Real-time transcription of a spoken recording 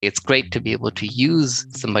It's great to be able to use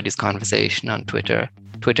somebody's conversation on Twitter.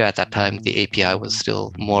 Twitter at that time, the API was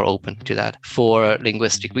still more open to that for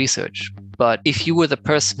linguistic research. But if you were the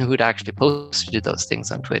person who had actually posted those things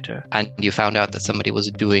on Twitter and you found out that somebody was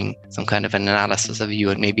doing some kind of an analysis of you,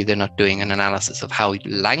 and maybe they're not doing an analysis of how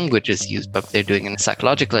language is used, but they're doing a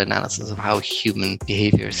psychological analysis of how human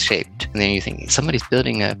behavior is shaped. And then you think, somebody's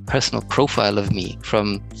building a personal profile of me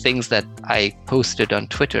from things that I posted on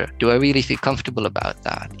Twitter. Do I really feel comfortable about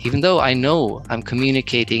that? Even though I know I'm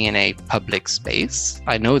communicating in a public space,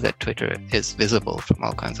 I know that Twitter is visible from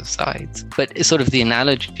all kinds of sides. But it's sort of the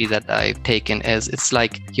analogy that I've taken as it's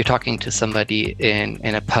like you're talking to somebody in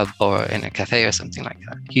a pub or in a cafe or something like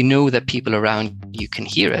that. You know that people around you can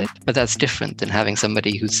hear it, but that's different than having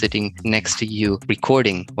somebody who's sitting next to you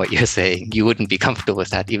recording what you're saying. You wouldn't be comfortable with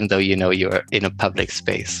that, even though you know you're in a public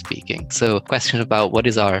space speaking. So question about what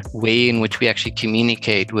is our way in which we actually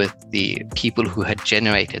communicate with the people who had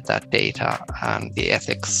generated that data and the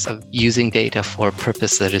ethics of using data for a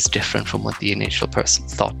purpose that is different from what the initial person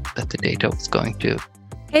thought that the data was going to.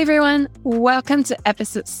 Hey everyone, welcome to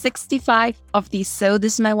episode 65 of the So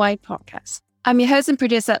This Is My Why podcast. I'm your host and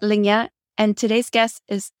producer, Linja, and today's guest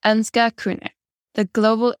is Ansgar Kuhnert, the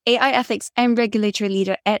Global AI Ethics and Regulatory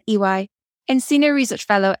Leader at EY and Senior Research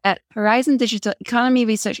Fellow at Horizon Digital Economy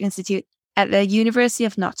Research Institute at the University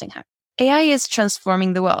of Nottingham. AI is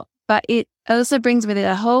transforming the world, but it also brings with it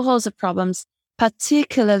a whole host of problems,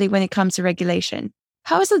 particularly when it comes to regulation.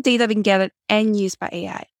 How is the data being gathered and used by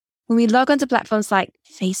AI? When we log onto platforms like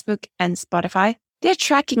Facebook and Spotify, they're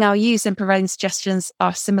tracking our use and providing suggestions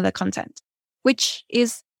of similar content, which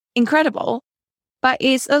is incredible, but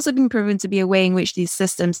it's also been proven to be a way in which these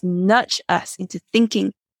systems nudge us into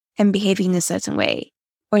thinking and behaving in a certain way,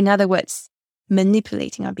 or in other words,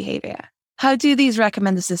 manipulating our behavior. How do these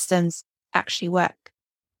recommender systems actually work?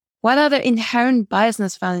 What are the inherent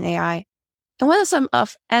biasness found in AI? And what are some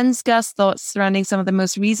of Ansgar's thoughts surrounding some of the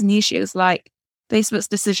most recent issues like Facebook's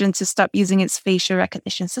decision to stop using its facial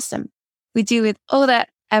recognition system? We deal with all that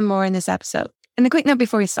and more in this episode. And a quick note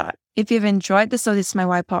before we start, if you've enjoyed the So This Is My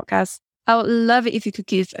Why podcast, I would love it if you could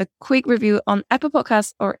give a quick review on Apple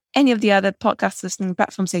Podcasts or any of the other podcast listening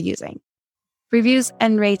platforms you're using. Reviews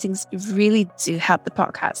and ratings really do help the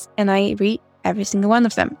podcast, and I read every single one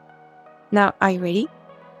of them. Now, are you ready?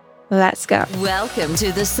 Let's go. Welcome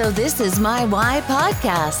to the So This Is My Why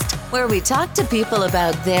podcast, where we talk to people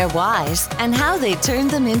about their whys and how they turn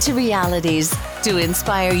them into realities to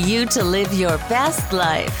inspire you to live your best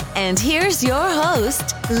life. And here's your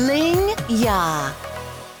host, Ling Ya.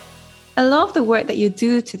 A lot of the work that you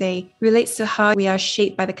do today relates to how we are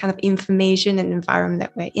shaped by the kind of information and environment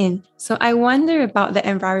that we're in. So I wonder about the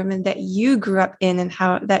environment that you grew up in and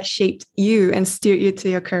how that shaped you and steered you to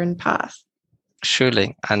your current path.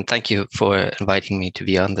 Surely. And thank you for inviting me to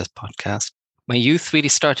be on this podcast. My youth really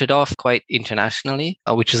started off quite internationally,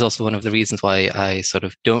 which is also one of the reasons why I sort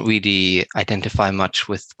of don't really identify much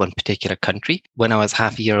with one particular country. When I was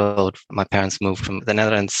half a year old, my parents moved from the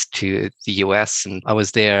Netherlands to the US, and I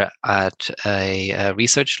was there at a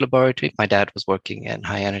research laboratory. My dad was working in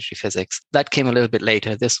high energy physics. That came a little bit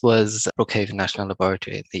later. This was Brookhaven National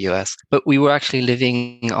Laboratory in the US. But we were actually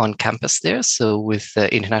living on campus there, so with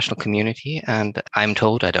the international community. And I'm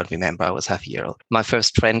told, I don't remember, I was half a year old. My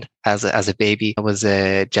first friend as a baby was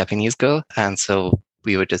a Japanese girl, and so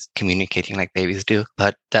we were just communicating like babies do.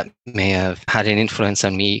 But that may have had an influence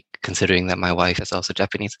on me, considering that my wife is also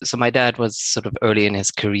Japanese. So my dad was sort of early in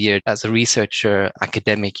his career as a researcher,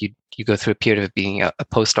 academic. You go through a period of being a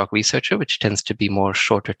postdoc researcher, which tends to be more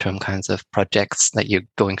shorter term kinds of projects that you're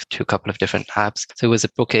going to a couple of different labs. So it was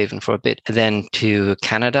at Brookhaven for a bit, then to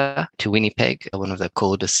Canada, to Winnipeg, one of the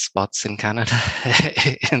coldest spots in Canada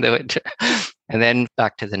in the winter. And then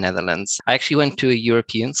back to the Netherlands. I actually went to a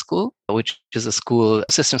European school, which is a school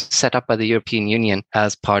system set up by the European Union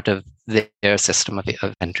as part of their system of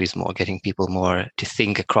countries more, getting people more to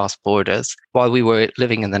think across borders. While we were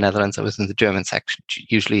living in the Netherlands, I was in the German section.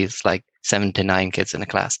 Usually it's like 7 to 9 kids in a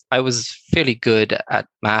class. I was fairly good at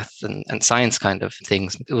math and science kind of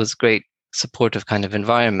things. It was great supportive kind of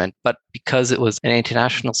environment, but because it was an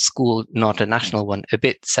international school, not a national one, a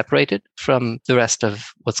bit separated from the rest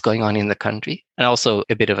of what's going on in the country, and also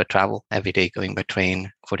a bit of a travel every day going by train,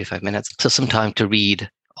 45 minutes. So some time to read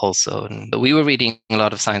also. And we were reading a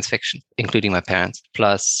lot of science fiction, including my parents,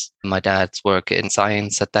 plus my dad's work in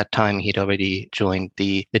science. At that time, he'd already joined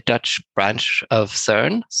the Dutch branch of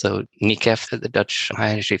CERN, so NICEF, the Dutch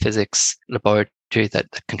High Energy Physics Laboratory that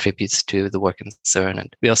contributes to the work in CERN.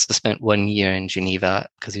 And we also spent 1 year in Geneva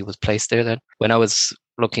because he was placed there then. When I was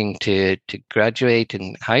looking to graduate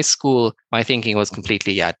in high school, my thinking was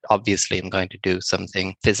completely, yeah, obviously I'm going to do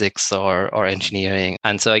something physics or engineering.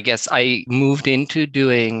 And so I guess I moved into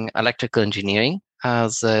doing electrical engineering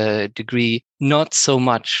as a degree, not so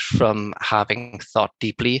much from having thought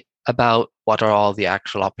deeply about what are all the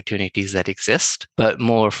actual opportunities that exist, but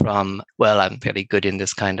more from, well, I'm fairly good in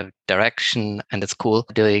this kind of direction and it's cool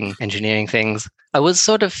doing engineering things. I was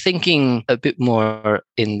sort of thinking a bit more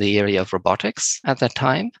in the area of robotics at that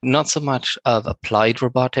time, not so much of applied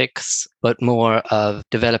robotics, but more of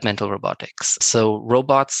developmental robotics. So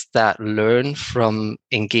robots that learn from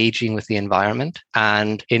engaging with the environment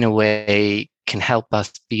and in a way can help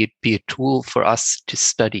us be a tool for us to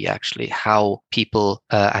study actually how people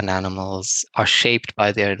and animals are shaped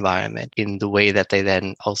by their environment in the way that they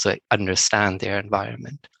then also understand their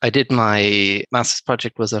environment. I did my master's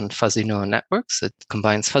project was on fuzzy neural networks. It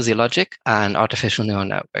combines fuzzy logic and artificial neural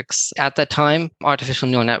networks. At that time, artificial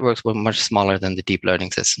neural networks were much smaller than the deep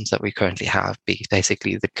learning systems that we currently have.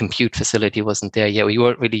 Basically, the compute facility wasn't there yet. We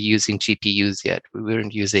weren't really using GPUs yet. We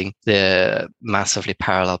weren't using the massively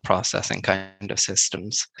parallel processing kind of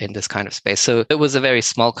systems in this kind of space. So it was a very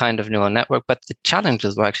small kind of neural network, but the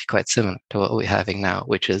challenges were actually quite similar to what we're having now,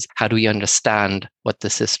 which is how do we understand what the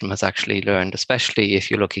system has actually learned, especially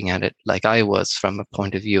if you're looking at it like I was from a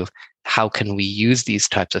point of view of how can we use these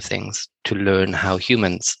types of things to learn how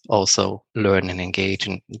humans also learn and engage,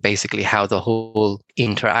 and basically how the whole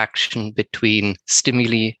interaction between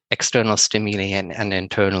stimuli, external stimuli and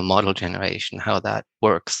internal model generation, how that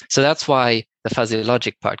works. So that's why the fuzzy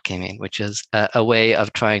logic part came in, which is a way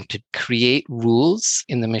of trying to create rules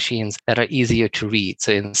in the machines that are easier to read.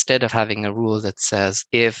 So instead of having a rule that says,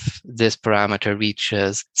 if this parameter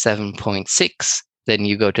reaches 7.6, then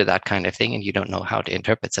you go to that kind of thing and you don't know how to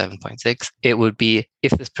interpret 7.6. It would be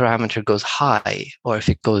if this parameter goes high, or if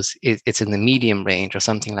it's in the medium range or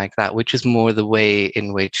something like that, which is more the way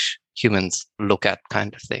in which humans look at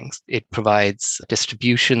kind of things. It provides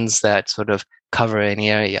distributions that sort of cover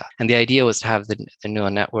any area. And the idea was to have the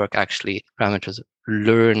neural network actually parameters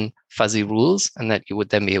learn fuzzy rules, and that you would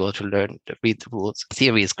then be able to learn to read the rules.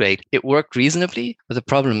 Theory is great. It worked reasonably, but the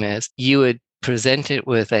problem is you would present it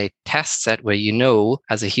with a test set where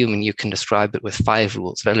as a human, you can describe it with 5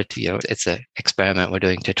 rules relative. It's an experiment we're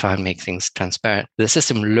doing to try and make things transparent. The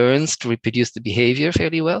system learns to reproduce the behavior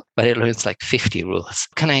fairly well, but it learns like 50 rules.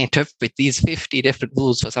 Can I interpret these 50 different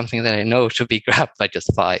rules for something that I know should be grabbed by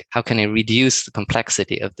just 5? How can I reduce the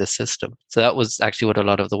complexity of this system? So that was actually what a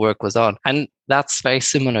lot of the work was on. And that's very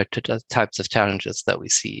similar to the types of challenges that we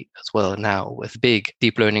see as well now with big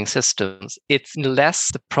deep learning systems. It's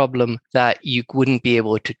less the problem that you wouldn't be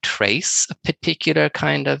able to trace a particular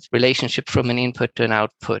kind of relationship from an input to an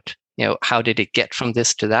output. How did it get from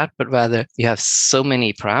this to that? But rather, you have so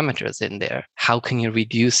many parameters in there. How can you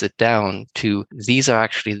reduce it down to these are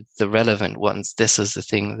actually the relevant ones? This is the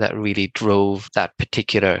thing that really drove that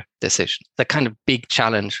particular decision. The kind of big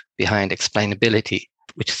challenge behind explainability,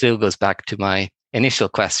 which still goes back to my initial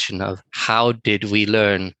question of how did we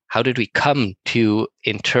learn? How did we come to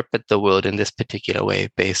interpret the world in this particular way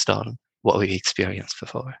based on what we experienced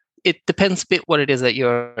before? It depends a bit what it is that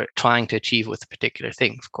you're trying to achieve with a particular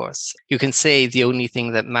thing, of course. You can say the only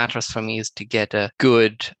thing that matters for me is to get a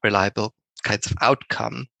good, reliable kinds of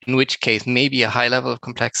outcome, in which case maybe a high level of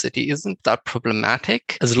complexity isn't that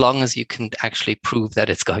problematic as long as you can actually prove that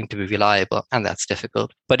it's going to be reliable, and that's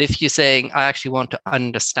difficult. But if you're saying, I actually want to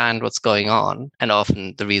understand what's going on, and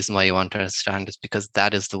often the reason why you want to understand is because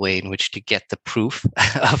that is the way in which to get the proof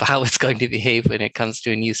of how it's going to behave when it comes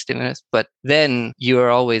to a new stimulus. But then you're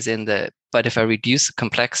always but if I reduce the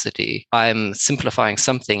complexity, I'm simplifying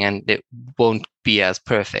something and it won't be as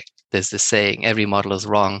perfect. There's this saying, every model is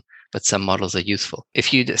wrong, but some models are useful.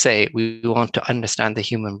 If you say we want to understand the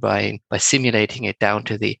human brain by simulating it down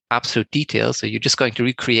to the absolute details, so you're just going to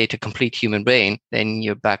recreate a complete human brain, then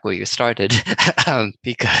you're back where you started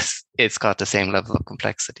because it's got the same level of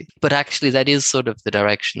complexity. But actually, that is sort of the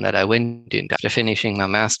direction that I went in after finishing my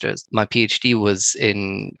master's. My PhD was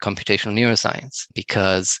in computational neuroscience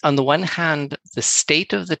because on the one hand, the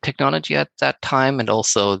state of the technology at that time and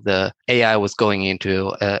also the AI was going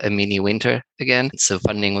into a mini winter again. So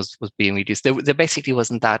funding was being reduced. There basically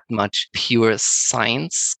wasn't that much pure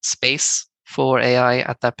science space for AI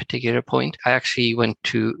at that particular point. I actually went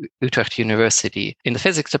to Utrecht University in the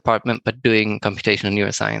physics department, but doing computational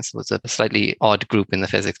neuroscience. It was a slightly odd group in the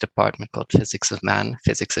physics department called Physics of Man,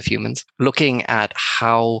 Physics of Humans, looking at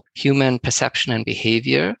how human perception and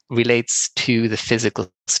behavior relates to the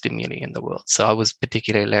physical stimuli in the world. So I was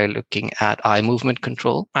particularly looking at eye movement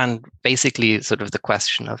control and basically sort of the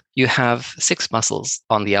question of you have 6 muscles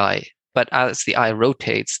on the eye. But as the eye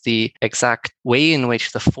rotates, the exact way in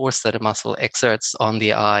which the force that a muscle exerts on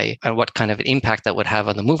the eye and what kind of an impact that would have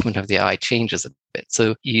on the movement of the eye changes a bit.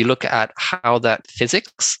 So you look at how that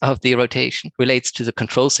physics of the rotation relates to the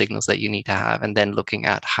control signals that you need to have, and then looking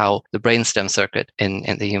at how the brainstem circuit in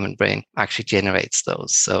the human brain actually generates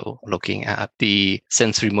those. So looking at the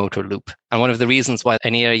sensory motor loop. And one of the reasons why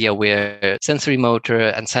an area where sensory motor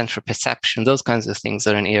and central perception, those kinds of things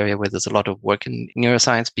are an area where there's a lot of work in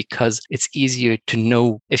neuroscience, because it's easier to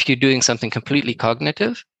know if you're doing something completely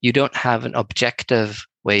cognitive, you don't have an objective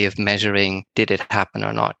way of measuring, did it happen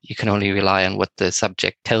or not? You can only rely on what the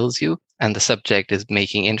subject tells you. And the subject is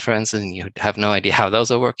making inferences and you have no idea how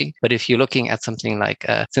those are working. But if you're looking at something like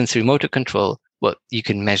sensory motor control, well, you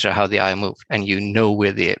can measure how the eye moved and you know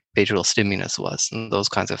where the visual stimulus was and those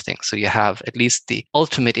kinds of things. So you have at least the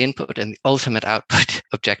ultimate input and the ultimate output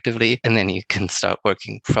objectively, and then you can start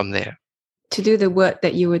working from there. To do the work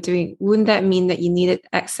that you were doing, wouldn't that mean that you needed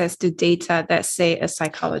access to data that, say, a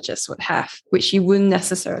psychologist would have, which you wouldn't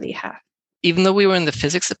necessarily have? Even though we were in the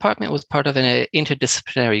physics department, it was part of an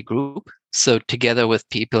interdisciplinary group. So together with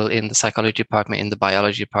people in the psychology department, in the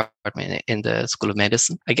biology department, in the School of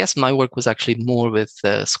Medicine, I guess my work was actually more with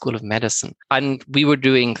the School of Medicine. And we were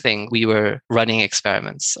doing things, we were running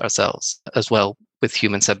experiments ourselves as well with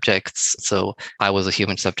human subjects. So I was a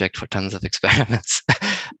human subject for tons of experiments,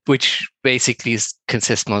 which basically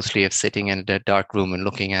consist mostly of sitting in a dark room and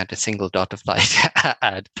looking at a single dot of light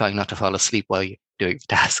and trying not to fall asleep while you're doing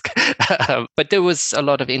the task. But there was a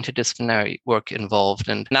lot of interdisciplinary work involved.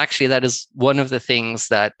 And actually, that is one of the things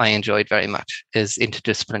that I enjoyed very much, is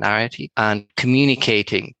interdisciplinarity and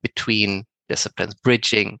communicating between disciplines,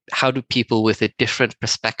 bridging. How do people with a different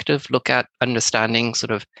perspective look at understanding,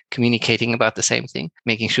 sort of communicating about the same thing,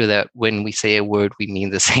 making sure that when we say a word, we mean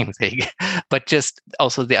the same thing, but just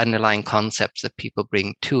also the underlying concepts that people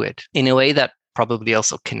bring to it in a way that probably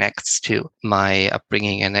also connects to my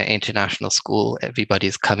upbringing in an international school.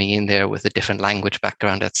 Everybody's coming in there with a different language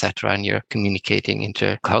background, etc., and you're communicating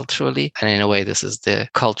interculturally. And in a way, this is the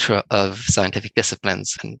culture of scientific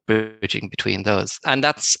disciplines and bridging between those. And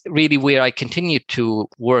that's really where I continued to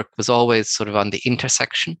work, was always sort of on the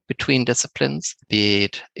intersection between disciplines, be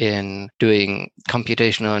it in doing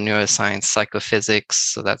computational neuroscience,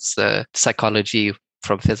 psychophysics, so that's the psychology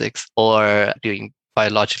from physics, or doing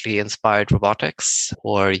biologically inspired robotics,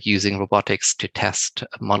 or using robotics to test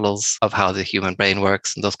models of how the human brain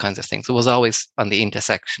works and those kinds of things. It was always on the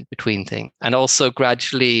intersection between things. And also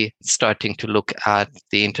gradually starting to look at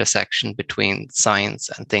the intersection between science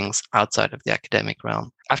and things outside of the academic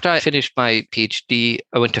realm. After I finished my PhD,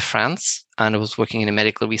 I went to France and I was working in a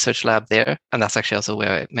medical research lab there. And that's actually also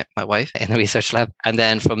where I met my wife, in the research lab. And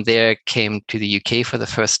then from there came to the UK for the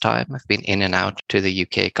first time. I've been in and out to the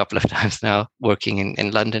UK a couple of times now, working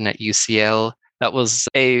in London at UCL. That was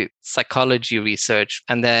a psychology research.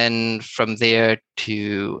 And then from there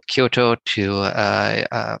to Kyoto to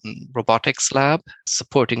a robotics lab,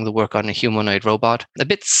 supporting the work on a humanoid robot. A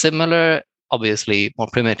bit similar, obviously more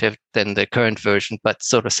primitive than the current version, but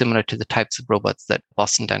sort of similar to the types of robots that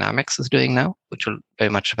Boston Dynamics is doing now, which are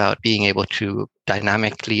very much about being able to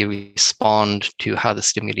dynamically respond to how the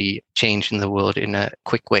stimuli change in the world in a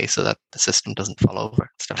quick way so that the system doesn't fall over,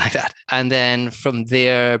 stuff like that. And then from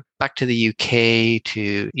there, back to the UK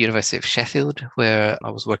to University of Sheffield, where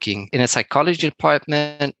I was working in a psychology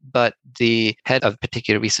department, but the head of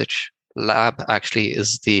particular research lab actually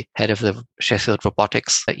is the head of the Sheffield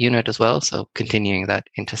robotics unit as well. So continuing that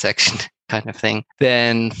intersection kind of thing.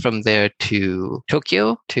 Then from there to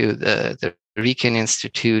Tokyo, to the Riken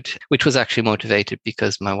Institute, which was actually motivated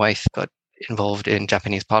because my wife got involved in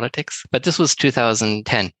Japanese politics. But this was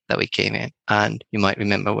 2010 that we came in. And you might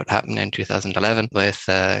remember what happened in 2011 with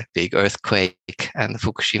a big earthquake and the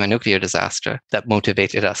Fukushima nuclear disaster that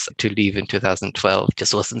motivated us to leave in 2012.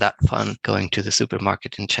 Just wasn't that fun going to the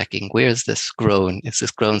supermarket and checking, where is this grown? Is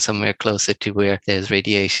this grown somewhere closer to where there's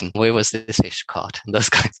radiation? Where was this fish caught? And those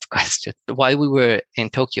kinds of questions. While we were in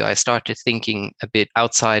Tokyo, I started thinking a bit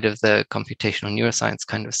outside of the computational neuroscience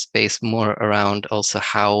kind of space, more around also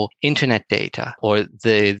how internet data, or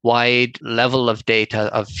the wide level of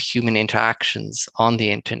data of human interactions on the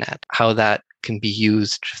internet, how that can be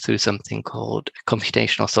used through something called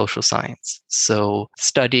computational social science. So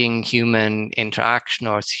studying human interaction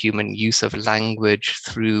or human use of language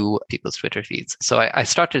through people's Twitter feeds. So I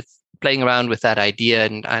started playing around with that idea,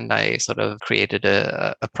 and I sort of created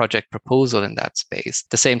a project proposal in that space. At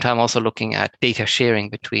the same time, also looking at data sharing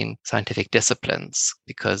between scientific disciplines,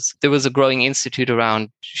 because there was a growing institute around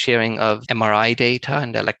sharing of MRI data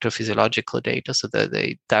and electrophysiological data, so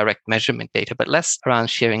the direct measurement data, but less around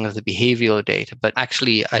sharing of the behavioral data. But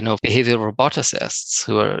actually, I know behavioral roboticists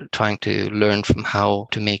who are trying to learn from how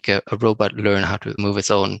to make a robot learn how to move its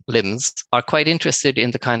own limbs are quite interested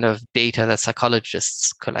in the kind of data that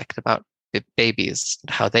psychologists collect about babies,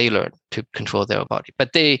 how they learn to control their body.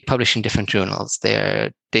 But they publish in different journals.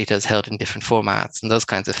 Their data is held in different formats and those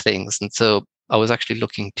kinds of things. And so I was actually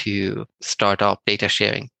looking to start up data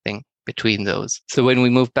sharing thing between those. So when we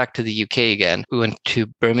moved back to the UK again, we went to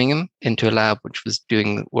Birmingham into a lab which was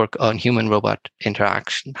doing work on human-robot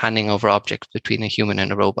interaction, handing over objects between a human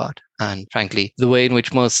and a robot. And frankly, the way in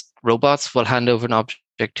which most robots will hand over an object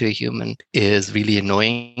to a human is really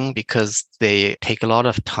annoying, because they take a lot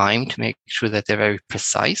of time to make sure that they're very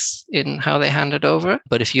precise in how they hand it over.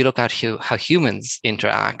 But if you look at how humans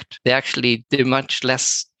interact, they're much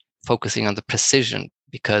less focusing on the precision,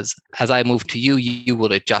 because as I move to you, you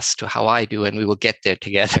will adjust to how I do, and we will get there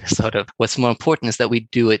together. Sort of what's more important is that we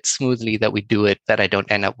do it smoothly, that I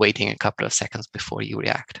don't end up waiting a couple of seconds before you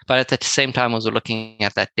react. But at the same time, I was looking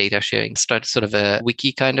at that data sharing, started sort of a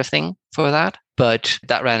wiki kind of thing for that. But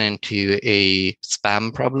that ran into a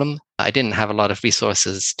spam problem. I didn't have a lot of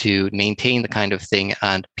resources to maintain the kind of thing,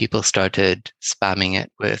 and people started spamming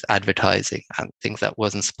it with advertising and things that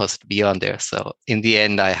wasn't supposed to be on there. So in the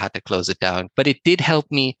end, I had to close it down. But it did help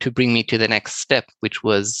me to bring me to the next step, which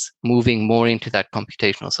was moving more into that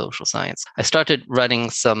computational social science. I started running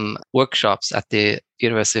some workshops at the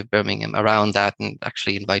University of Birmingham around that, and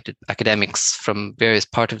actually invited academics from various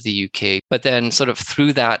parts of the UK. But then sort of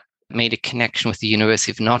through that, made a connection with the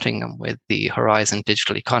University of Nottingham with the Horizon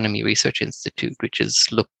Digital Economy Research Institute, which is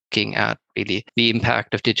looking at really the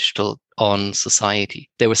impact of digital on society.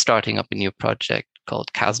 They were starting up a new project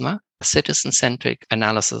called CASMA, Citizen-Centric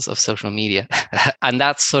Analysis of Social Media. And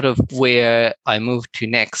that's sort of where I moved to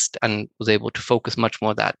next, and was able to focus much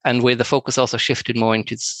more on that. And where the focus also shifted more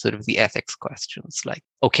into sort of the ethics questions. Like,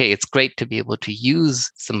 okay, it's great to be able to use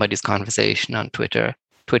somebody's conversation on Twitter.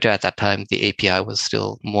 Twitter at that time, the API was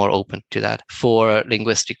still more open to that for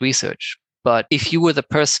linguistic research. But if you were the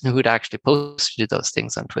person who had actually posted those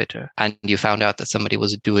things on Twitter, and you found out that somebody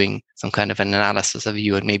was doing some kind of an analysis of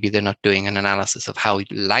you, and maybe they're not doing an analysis of how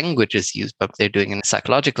language is used, but they're doing a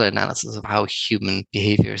psychological analysis of how human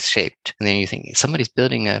behavior is shaped. And then you think, somebody's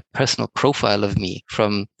building a personal profile of me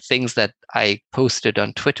from things that I posted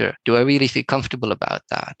on Twitter. Do I really feel comfortable about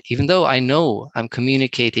that? Even though I know I'm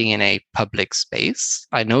communicating in a public space,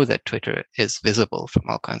 I know that Twitter is visible from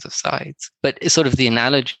all kinds of sides. But it's sort of the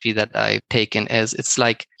analogy that I've taken as, it's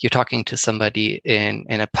like you're talking to somebody in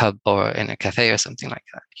a pub or in a cafe or something like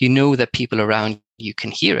that. You know that people around you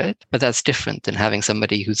can hear it, but that's different than having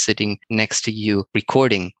somebody who's sitting next to you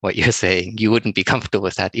recording what you're saying. You wouldn't be comfortable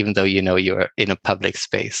with that, even though you know you're in a public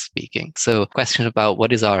space speaking. So question about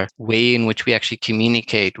what is our way in which we actually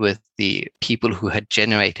communicate with the people who had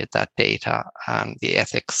generated that data, and the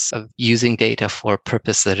ethics of using data for a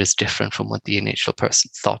purpose that is different from what the initial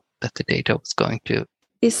person thought that the data was going to.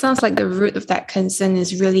 It sounds like the root of that concern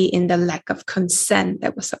is really in the lack of consent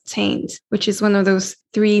that was obtained, which is one of those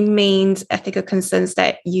three main ethical concerns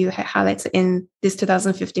that you highlighted in this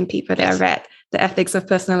 2015 paper that I read, The Ethics of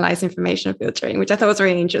Personalized Information Filtering, which I thought was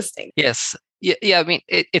really interesting. Yes. Yeah, I mean,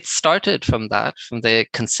 it started from that, from the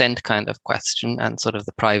consent kind of question and sort of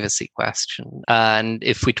the privacy question. And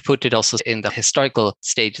if we put it also in the historical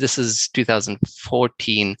stage, this is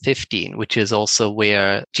 2014-15, which is also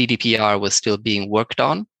where GDPR was still being worked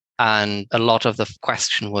on. And a lot of the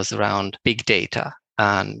question was around big data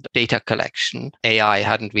and data collection. AI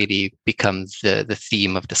hadn't really become the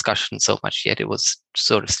theme of discussion so much yet. It was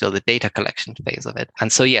sort of still the data collection phase of it.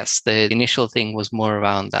 And so, yes, the initial thing was more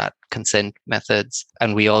around that consent methods.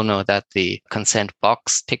 And we all know that the consent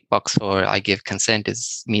box, tick box for I give consent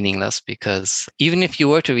is meaningless, because even if you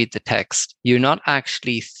were to read the text, you're not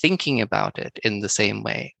actually thinking about it in the same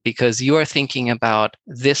way, because you are thinking about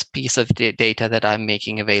this piece of data that I'm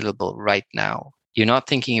making available right now. You're not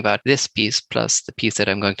thinking about this piece plus the piece that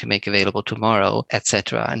I'm going to make available tomorrow,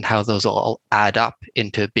 etc., and how those all add up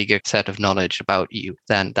into a bigger set of knowledge about you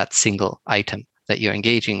than that single item that you're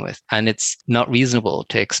engaging with. And it's not reasonable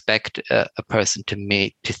to expect a person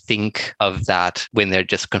to think of that when they're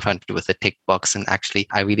just confronted with a tick box and actually,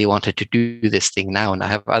 I really wanted to do this thing now and I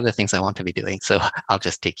have other things I want to be doing, so I'll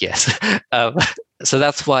just tick yes. So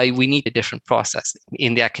that's why we need a different process.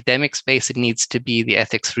 In the academic space, it needs to be the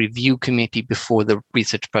ethics review committee before the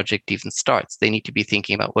research project even starts. They need to be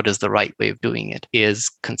thinking about what is the right way of doing it. Is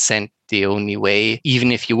consent the only way?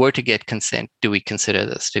 Even if you were to get consent, do we consider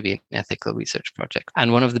this to be an ethical research project?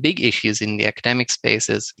 And one of the big issues in the academic space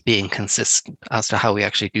is being consistent as to how we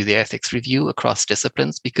actually do the ethics review across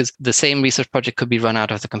disciplines, because the same research project could be run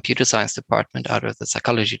out of the computer science department, out of the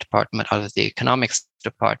psychology department, out of the economics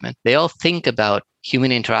department. They all think about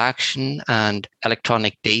human interaction and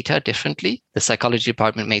electronic data differently. The psychology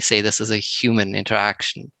department may say this is a human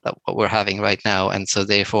interaction that what we're having right now. And so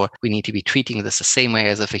therefore we need to be treating this the same way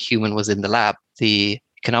as if a human was in the lab. The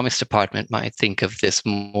economics department might think of this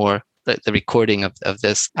more, the recording of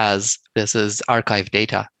this as this is archive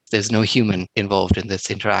data. There's no human involved in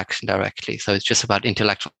this interaction directly. So it's just about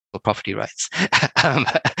intellectual property rights.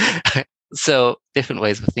 So different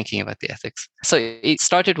ways of thinking about the ethics. So it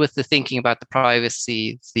started with the thinking about the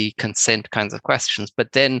privacy, the consent kinds of questions,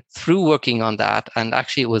 but then through working on that, and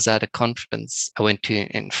actually it was at a conference I went to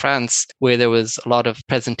in France where there was a lot of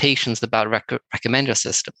presentations about recommender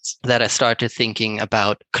systems, that I started thinking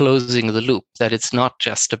about closing the loop, that it's not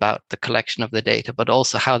just about the collection of the data, but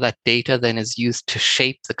also how that data then is used to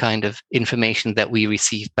shape the kind of information that we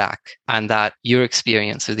receive back, and that your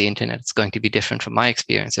experience of the internet is going to be different from my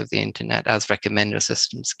experience of the internet as recommender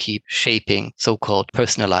systems keep shaping, so-called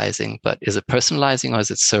personalizing. But is it personalizing or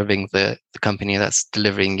is it serving the company that's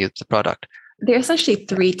delivering you the product? There are essentially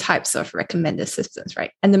three types of recommender systems,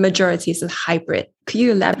 right? And the majority is a hybrid. Could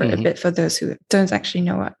you elaborate a bit for those who don't actually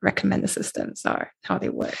know what recommender systems are, how they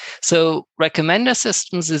work? So recommender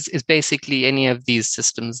systems is basically any of these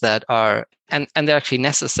systems that are, and they're actually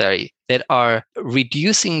necessary, that are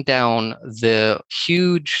reducing down the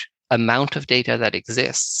huge amount of data that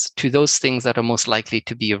exists to those things that are most likely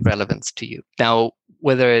to be of relevance to you. Now,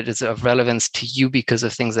 whether it is of relevance to you because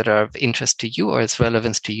of things that are of interest to you, or it's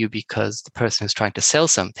relevance to you because the person who's trying to sell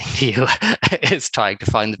something to you is trying to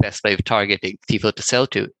find the best way of targeting people to sell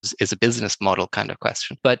to, is a business model kind of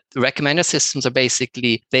question. But recommender systems are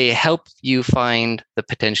basically, they help you find the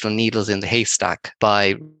potential needles in the haystack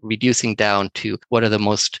by reducing down to what are the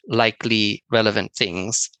most likely relevant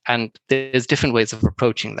things. And there's different ways of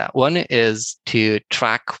approaching that. One is to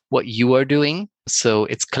track what you are doing. So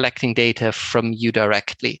it's collecting data from you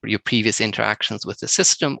directly, your previous interactions with the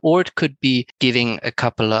system, or it could be giving a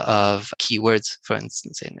couple of keywords, for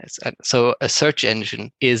instance, in it. And so a search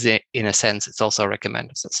engine is, in a sense, it's also a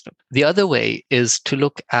recommender system. The other way is to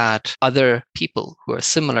look at other people who are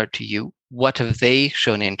similar to you. What have they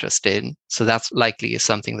shown interest in? So that's likely is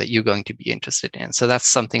something that you're going to be interested in. So that's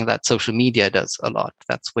something that social media does a lot.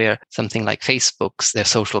 That's where something like Facebook's, their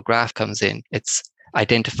social graph comes in. It's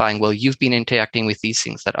identifying, well, you've been interacting with these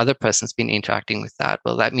things, that other person's been interacting with that.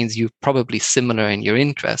 Well, that means you're probably similar in your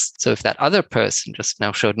interests. So if that other person just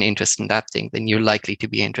now showed an interest in that thing, then you're likely to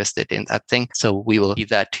be interested in that thing. So we will give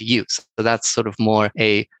that to you. So that's sort of more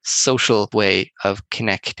a social way of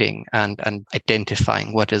connecting and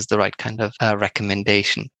identifying what is the right kind of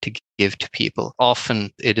recommendation to give to people.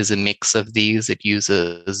 Often it is a mix of these. It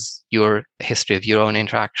uses your history of your own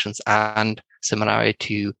interactions and similarity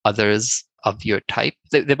to others of your type.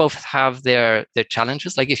 They both have their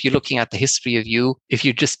challenges. Like if you're looking at the history of you, if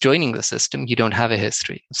you're just joining the system, you don't have a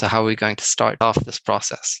history. So how are we going to start off this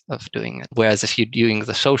process of doing it? Whereas if you're doing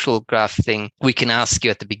the social graph thing, we can ask you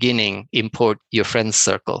at the beginning, import your friends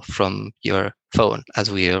circle from your phone, as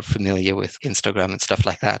we are familiar with Instagram and stuff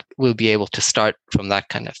like that. We'll be able to start from that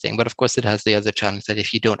kind of thing. But of course, it has the other challenge that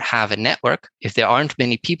if you don't have a network, if there aren't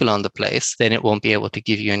many people on the place, then it won't be able to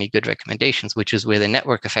give you any good recommendations, which is where the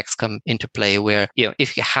network effects come into play, where,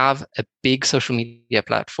 if you have a big social media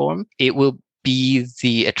platform, it will be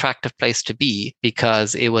the attractive place to be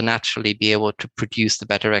because it will naturally be able to produce the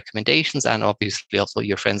better recommendations, and obviously also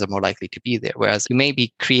your friends are more likely to be there. Whereas you may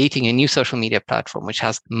be creating a new social media platform which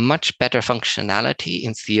has much better functionality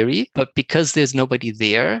in theory, but because there's nobody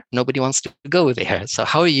there, nobody wants to go there. So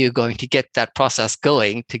how are you going to get that process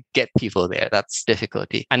going to get people there? That's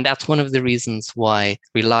difficulty. And that's one of the reasons why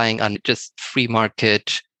relying on just free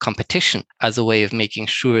market competition as a way of making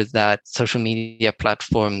sure that social media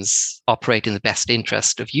platforms operate in the best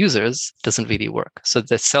interest of users doesn't really work. So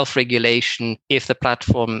the self-regulation, if the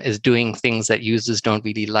platform is doing things that users don't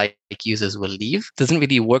really like, users will leave, doesn't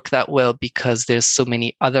really work that well because there's so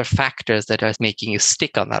many other factors that are making you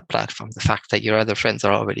stick on that platform. The fact that your other friends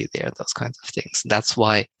are already there, those kinds of things. That's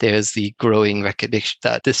why there's the growing recognition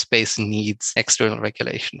that this space needs external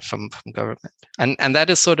regulation from government. And that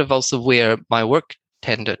is sort of also where my work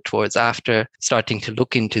tended towards after starting to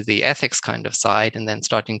look into the ethics kind of side, and then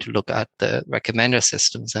starting to look at the recommender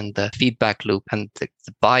systems and the feedback loop and the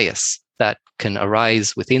bias that can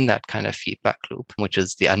arise within that kind of feedback loop, which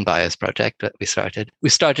is the Unbiased project that we started. We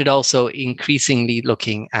started also increasingly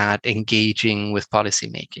looking at engaging with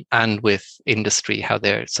policymaking and with industry, how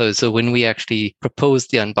they're so when we actually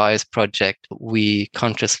proposed the Unbiased project, we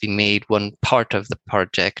consciously made one part of the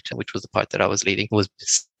project, which was the part that I was leading, was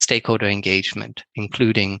stakeholder engagement,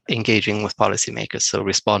 including engaging with policymakers. So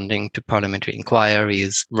responding to parliamentary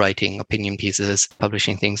inquiries, writing opinion pieces,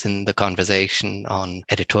 publishing things in The Conversation on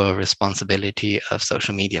editorial responsibility of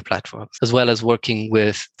social media platforms, as well as working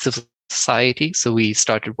with civil society. So we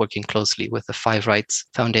started working closely with the Five Rights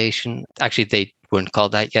Foundation. Actually, they weren't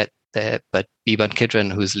called that yet. But Biban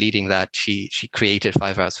Kidron, who's leading that, she created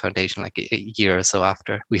Five Rights Foundation like a year or so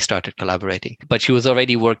after we started collaborating. But she was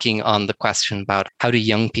already working on the question about how do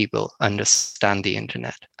young people understand the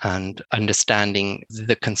internet and understanding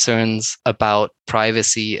the concerns about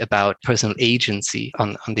privacy, about personal agency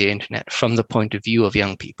on the internet from the point of view of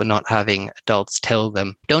young people, not having adults tell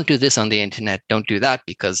them, don't do this on the internet, don't do that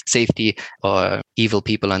because safety or evil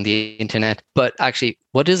people on the internet. But actually,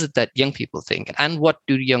 what is it that young people think? And what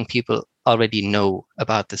do young people already know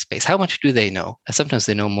about the space? How much do they know? And sometimes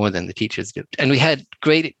they know more than the teachers do. And we had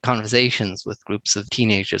great conversations with groups of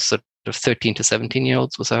teenagers, sort of 13 to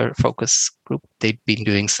 17-year-olds was our focus group. They'd been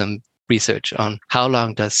doing some research on how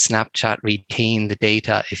long does Snapchat retain the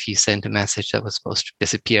data if you send a message that was supposed to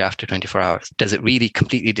disappear after 24 hours? Does it really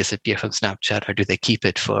completely disappear from Snapchat, or do they keep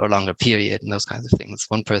it for a longer period, and those kinds of things?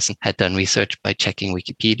 One person had done research by checking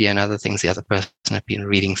Wikipedia and other things. The other person had been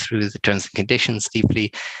reading through the terms and conditions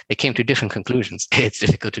deeply. They came to different conclusions. It's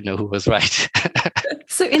difficult to know who was right.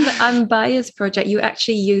 So in the Unbiased project, you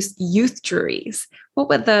actually used youth juries. What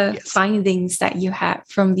were the findings that you had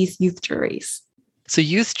from these youth juries? So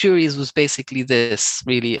youth juries was basically this,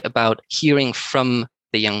 really about hearing from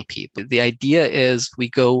the young people. The idea is we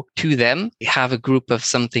go to them, we have a group of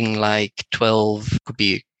something like 12, could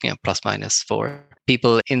be plus minus 4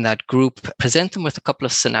 people in that group, present them with a couple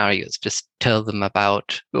of scenarios, just tell them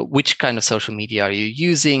about which kind of social media are you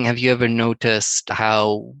using? Have you ever noticed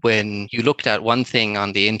how when you looked at one thing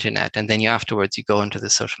on the internet and then afterwards you go into the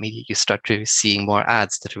social media, you start to seeing more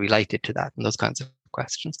ads that are related to that and those kinds of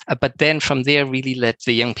questions. But then from there, really let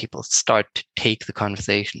the young people start to take the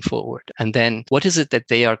conversation forward. And then what is it that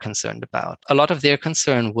they are concerned about? A lot of their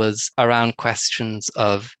concern was around questions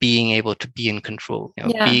of being able to be in control,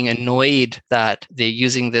 being annoyed that they're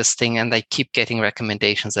using this thing and they keep getting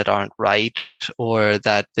recommendations that aren't right, or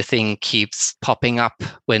that the thing keeps popping up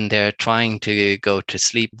when they're trying to go to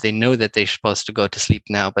sleep. They know that they're supposed to go to sleep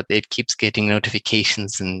now, but it keeps getting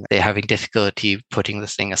notifications and they're having difficulty putting the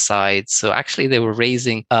thing aside. So actually they were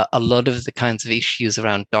raising a lot of the kinds of issues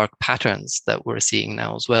around dark patterns that we're seeing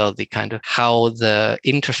now as well, the kind of how the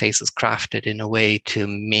interface is crafted in a way to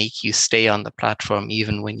make you stay on the platform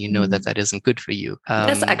even when you know that that isn't good for you.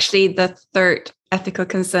 That's actually the third ethical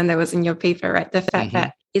concern that was in your paper, right? The fact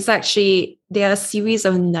that it's actually, there are a series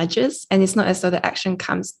of nudges and it's not as though the action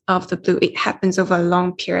comes out of the blue. It happens over a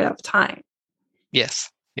long period of time.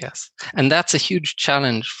 Yes. And that's a huge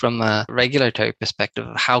challenge from a regulatory perspective.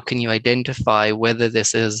 How can you identify whether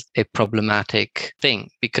this is a problematic thing?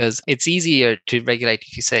 Because it's easier to regulate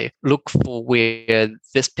if you say, look for where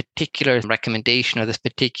this particular recommendation or this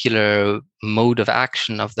particular mode of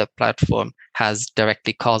action of the platform has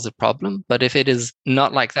directly caused a problem. But if it is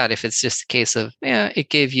not like that, if it's just a case of, it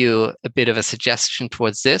gave you a bit of a suggestion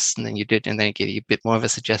towards this, and then you did, and then it gave you a bit more of a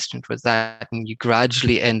suggestion towards that, and you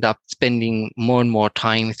gradually end up spending more and more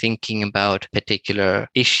time thinking about particular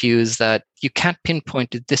issues that you can't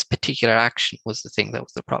pinpoint that this particular action was the thing that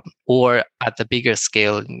was the problem. Or at the bigger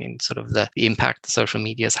scale, in sort of the impact the social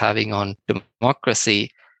media is having on democracy,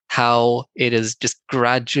 how it is just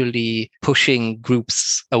gradually pushing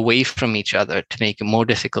groups away from each other to make it more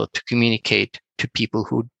difficult to communicate to people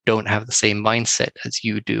who don't have the same mindset as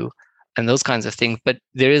you do, and those kinds of things. But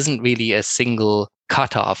there isn't really a single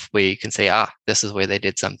cutoff where you can say, this is where they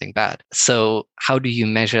did something bad. So how do you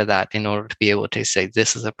measure that in order to be able to say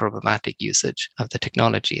this is a problematic usage of the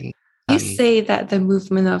technology? You say that the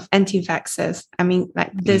movement of anti-vaxxers,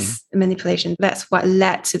 this manipulation, that's what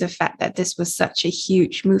led to the fact that this was such a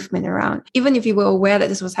huge movement around. Even if you were aware that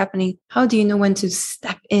this was happening, how do you know when to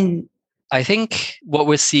step in? I think what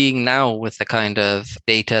we're seeing now with the kind of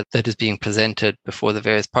data that is being presented before the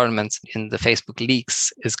various parliaments in the Facebook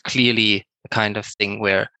leaks is clearly the kind of thing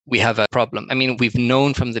where we have a problem. I mean, we've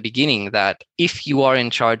known from the beginning that if you are in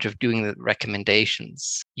charge of doing the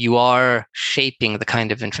recommendations, you are shaping the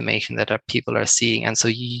kind of information that our people are seeing. And so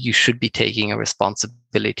you should be taking a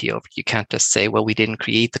responsibility over it. You can't just say, well, we didn't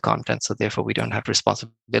create the content, so therefore we don't have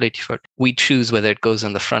responsibility for it. We choose whether it goes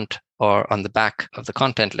on the front or on the back of the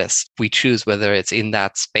content list. We choose whether it's in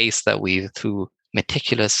that space that we, through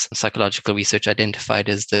meticulous psychological research, identified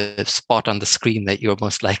as the spot on the screen that you're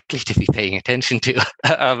most likely to be paying attention to.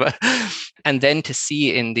 And then to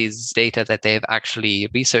see in these data that they've actually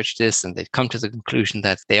researched this and they've come to the conclusion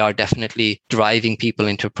that they are definitely driving people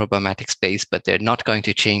into a problematic space, but they're not going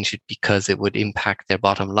to change it because it would impact their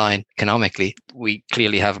bottom line economically. We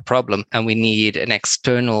clearly have a problem, and we need an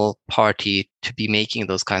external party to be making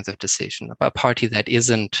those kinds of decisions, a party that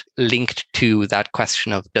isn't linked to that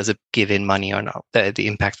question of does it give in money or not, the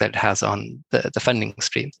impact that it has on the funding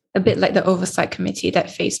stream. A bit like the oversight committee that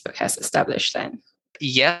Facebook has established then.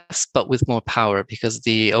 Yes, but with more power, because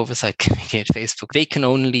the oversight committee at Facebook, they can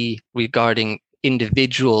only, regarding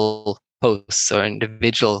individual posts or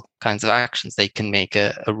individual kinds of actions, they can make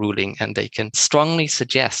a ruling, and they can strongly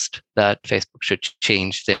suggest that Facebook should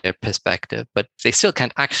change their perspective, but they still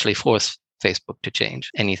can't actually force Facebook to change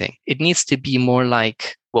anything. It needs to be more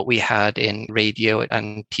like what we had in radio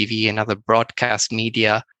and TV and other broadcast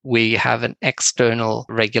media. We have an external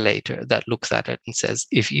regulator that looks at it and says,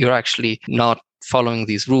 if you're actually not following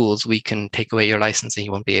these rules, we can take away your license and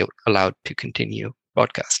you won't be allowed to continue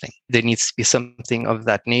broadcasting. There needs to be something of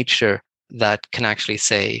that nature that can actually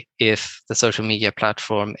say, if the social media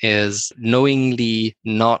platform is knowingly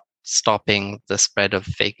not stopping the spread of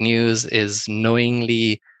fake news, is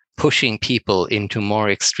knowingly pushing people into more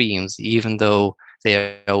extremes, even though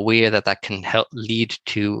they're aware that that can help lead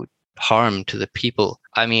to harm to the people.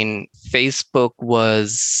 I mean, Facebook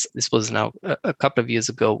this was now a couple of years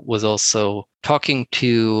ago, was also talking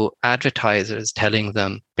to advertisers, telling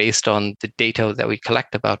them, based on the data that we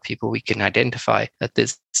collect about people, we can identify that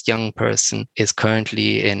this young person is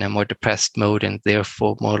currently in a more depressed mode and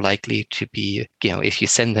therefore more likely to be, if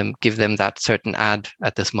you give them that certain ad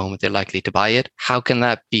at this moment, they're likely to buy it. How can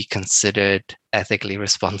that be considered ethically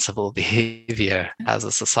responsible behavior as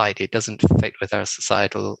a society? It doesn't fit with our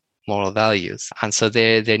societal moral values. And so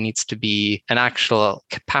there needs to be an actual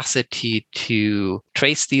capacity to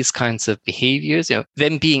trace these kinds of behaviors.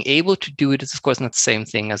 Them being able to do it is, of course, not the same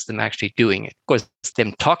thing as them actually doing it. Of course,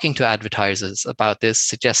 them talking to advertisers about this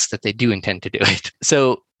suggests that they do intend to do it.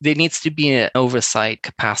 So there needs to be an oversight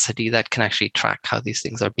capacity that can actually track how these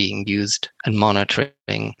things are being used and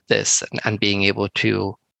monitoring this and being able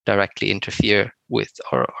to directly interfere with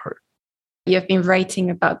or You've been writing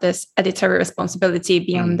about this editorial responsibility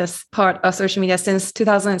beyond this part of social media since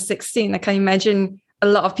 2016. I can imagine a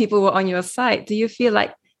lot of people were on your side. Do you feel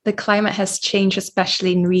like the climate has changed,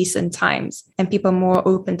 especially in recent times, and people are more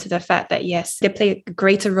open to the fact that, yes, they play a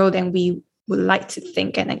greater role than we would like to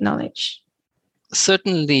think and acknowledge?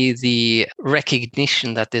 Certainly, the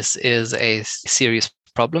recognition that this is a serious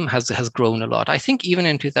problem has grown a lot. I think even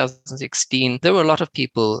in 2016, there were a lot of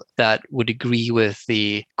people that would agree with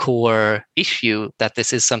the core issue that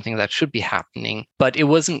this is something that should be happening, but it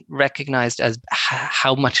wasn't recognized as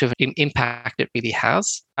how much of an impact it really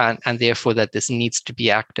has. And therefore that this needs to be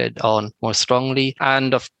acted on more strongly.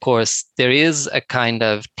 And of course, there is a kind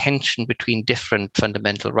of tension between different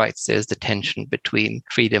fundamental rights. There's the tension between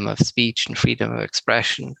freedom of speech and freedom of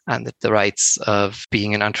expression, and the rights of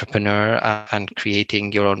being an entrepreneur and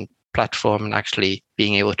creating your own platform and actually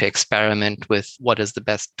being able to experiment with what is the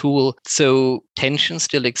best tool. So tension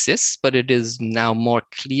still exists, but it is now more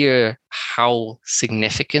clear how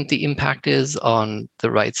significant the impact is on the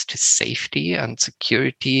rights to safety and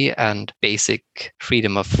security and basic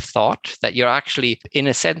freedom of thought, that you're actually, in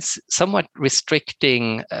a sense, somewhat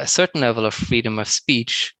restricting a certain level of freedom of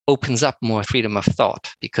speech opens up more freedom of thought,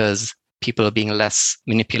 because people are being less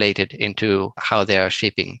manipulated into how they are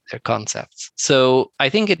shaping their concepts. So I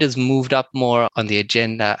think it has moved up more on the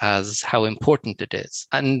agenda as how important it is.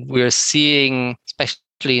 And we're seeing,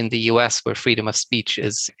 especially in the US, where freedom of speech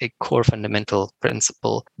is a core fundamental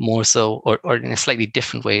principle, more so, or in a slightly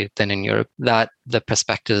different way than in Europe, that the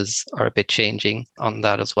perspectives are a bit changing on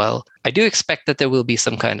that as well. I do expect that there will be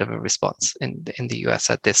some kind of a response in the US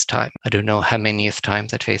at this time. I don't know how many time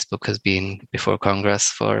that Facebook has been before Congress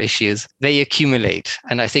for issues. They accumulate.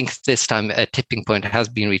 And I think this time a tipping point has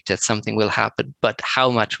been reached that something will happen, but how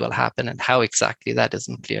much will happen and how exactly, that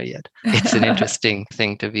isn't clear yet. It's an interesting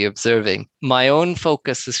thing to be observing. My own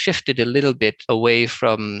focus has shifted a little bit away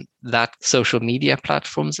from that social media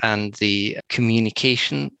platforms and the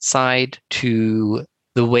communication side to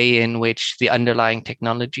the way in which the underlying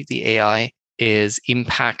technology, the AI, is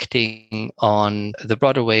impacting on the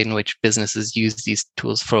broader way in which businesses use these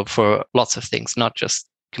tools for lots of things, not just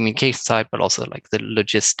communication side, but also like the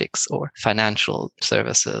logistics or financial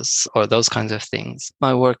services or those kinds of things.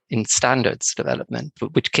 My work in standards development,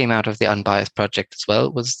 which came out of the Unbiased project as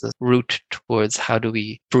well, was the route towards how do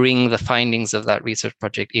we bring the findings of that research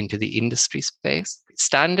project into the industry space.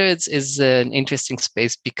 Standards is an interesting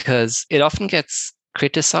space because it often gets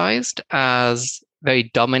criticized as very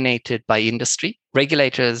dominated by industry.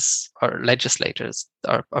 Regulators or legislators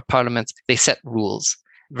or parliaments, they set rules.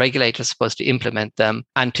 Regulators are supposed to implement them.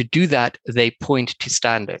 And to do that, they point to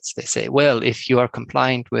standards. They say, well, if you are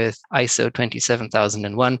compliant with ISO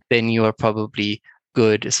 27001, then you are probably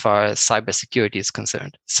good as far as cybersecurity is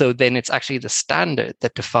concerned. So then it's actually the standard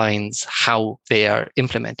that defines how they are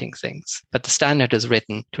implementing things. But the standard is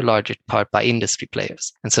written to a large part by industry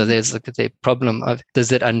players. And so there's the problem of, does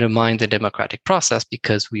it undermine the democratic process?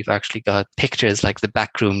 Because we've actually got pictures like the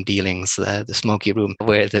backroom dealings, the smoky room,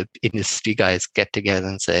 where the industry guys get together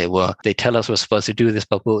and say, well, they tell us we're supposed to do this,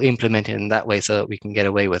 but we'll implement it in that way so that we can get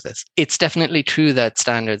away with this. It's definitely true that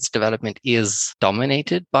standards development is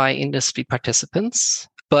dominated by industry participants.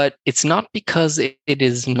 But it's not because it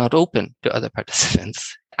is not open to other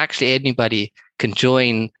participants. Actually, anybody can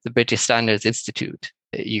join the British Standards Institute.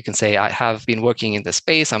 You can say, I have been working in the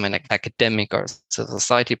space. I'm an academic or civil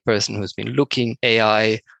society person who's been looking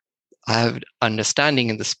AI. I have understanding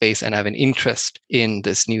in the space and I have an interest in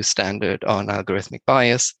this new standard on algorithmic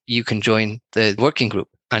bias. You can join the working group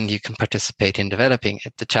and you can participate in developing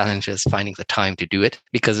it. The challenge is finding the time to do it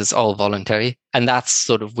because it's all voluntary. And that's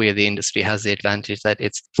sort of where the industry has the advantage that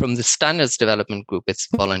it's from the standards development group, it's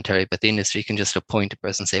voluntary, but the industry can just appoint a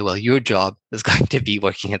person and say, well, your job is going to be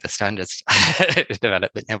working at the standards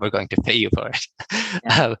development and we're going to pay you for it.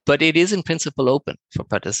 Yeah. But it is in principle open for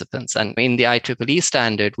participants. And in the IEEE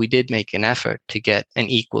standard, we did make an effort to get an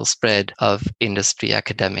equal spread of industry,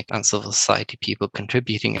 academic and civil society people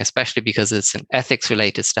contributing, especially because it's an ethics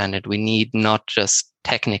related standard. We need not just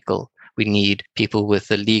technical. We need people with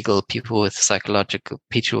the legal, people with psychological,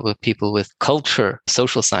 people with culture,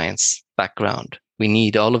 social science background. We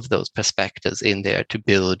need all of those perspectives in there to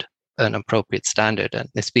build an appropriate standard. And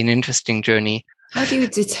it's been an interesting journey. How do you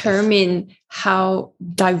determine how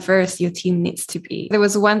diverse your team needs to be? There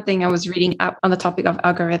was one thing I was reading up on the topic of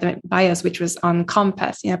algorithmic bias, which was on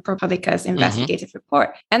Compass, ProPublica's investigative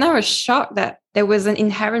report. And I was shocked that there was an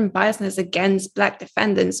inherent biasness against Black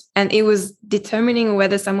defendants, and it was determining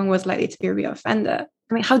whether someone was likely to be a reoffender.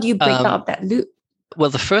 I mean, how do you break up that loop? Well,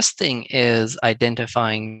 the first thing is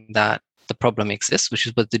identifying that the problem exists, which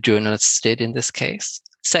is what the journalists did in this case.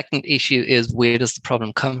 Second issue is, where does the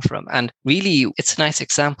problem come from? And really, it's a nice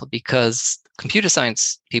example because computer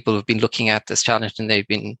science people have been looking at this challenge and they've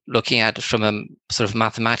been looking at it from a sort of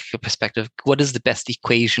mathematical perspective. What is the best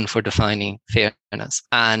equation for defining fairness?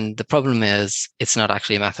 And the problem is, it's not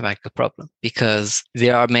actually a mathematical problem because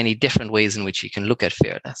there are many different ways in which you can look at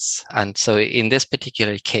fairness. And so in this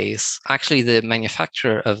particular case, actually the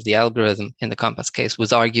manufacturer of the algorithm in the Compass case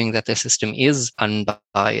was arguing that their system is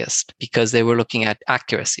unbiased because they were looking at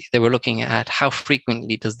accuracy. They were looking at how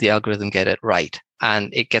frequently does the algorithm get it right.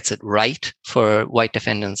 And it gets it right for white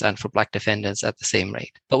defendants and for Black defendants at the same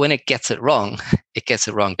rate. But when it gets it wrong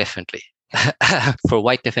differently. For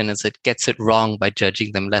white defendants, it gets it wrong by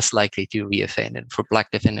judging them less likely to reoffend. And for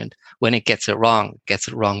Black defendant, when it gets it wrong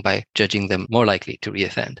by judging them more likely to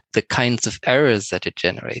reoffend. The kinds of errors that it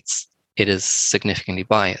generates, it is significantly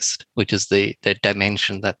biased, which is the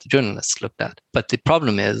dimension that the journalists looked at. But the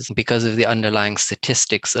problem is, because of the underlying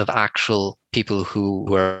statistics of actual people who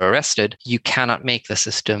were arrested, you cannot make the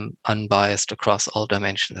system unbiased across all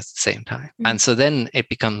dimensions at the same time. Mm-hmm. And so then it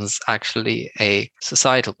becomes actually a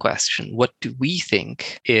societal question. What do we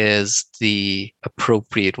think is the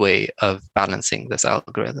appropriate way of balancing this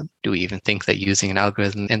algorithm? Do we even think that using an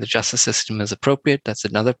algorithm in the justice system is appropriate? That's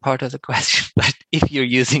another part of the question. But if you're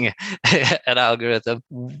using an algorithm,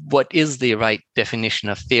 what is the right definition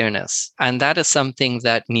of fairness? And that is something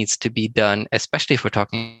that needs to be done, especially if we're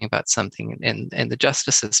talking about something in the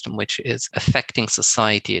justice system, which is affecting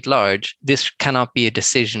society at large. This cannot be a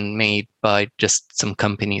decision made by just some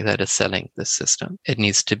company that is selling this system. It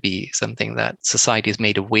needs to be something that society is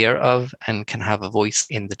made aware of and can have a voice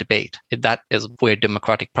in the debate. That is where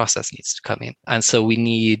democratic process needs to come in. And so we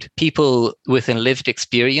need people with a lived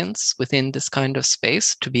experience within this kind of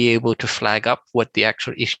space to be able to flag up what the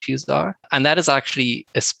actual issues are. And that is actually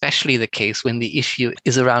especially the case when the issue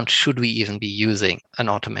is around, should we even be using an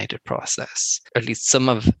automated process? Or at least some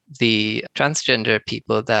of the transgender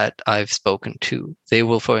people that I've spoken to, they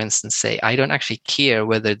will, for instance, say, say, I don't actually care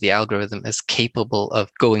whether the algorithm is capable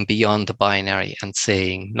of going beyond the binary and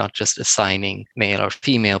saying, not just assigning male or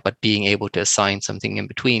female, but being able to assign something in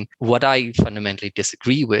between. What I fundamentally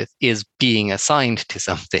disagree with is being assigned to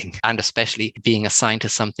something, and especially being assigned to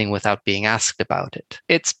something without being asked about it.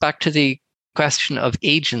 It's back to the question of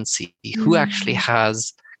agency. Who actually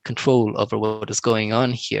has control over what is going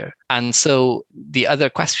on here? And so the other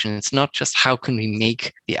question is not just how can we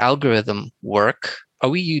make the algorithm work? Are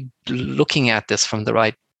we looking at this from the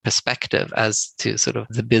right perspective as to sort of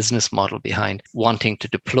the business model behind wanting to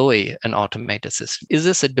deploy an automated system? Is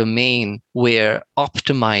this a domain where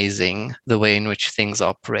optimizing the way in which things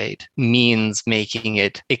operate means making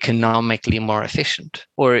it economically more efficient?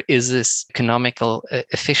 Or is this economical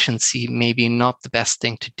efficiency maybe not the best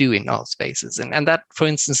thing to do in all spaces? And that, for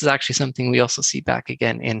instance, is actually something we also see back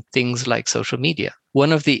again in things like social media.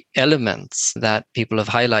 One of the elements that people have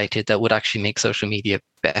highlighted that would actually make social media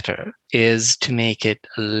better is to make it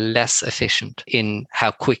less efficient in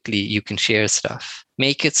how quickly you can share stuff.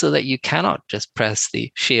 Make it so that you cannot just press the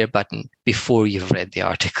share button before you've read the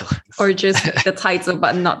article. Or just the title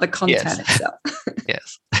button, not the content itself.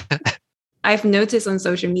 Yes. I've noticed on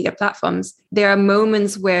social media platforms, there are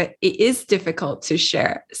moments where it is difficult to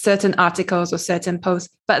share certain articles or certain posts,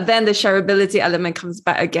 but then the shareability element comes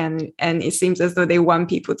back again. And it seems as though they want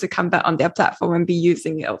people to come back on their platform and be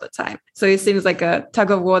using it all the time. So it seems like a tug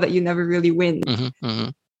of war that you never really win. Mm-hmm, mm-hmm.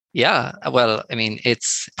 Yeah, well, I mean,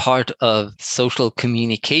 it's part of social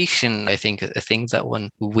communication. I think a thing that one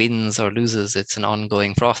wins or loses, it's an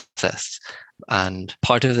ongoing process. And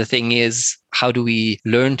part of the thing is, how do we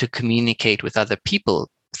learn to communicate with other people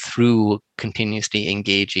through continuously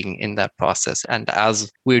engaging in that process? And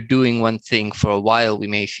as we're doing one thing for a while, we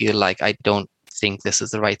may feel like, I don't think this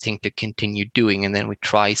is the right thing to continue doing. And then we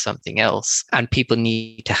try something else. And people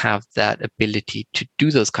need to have that ability to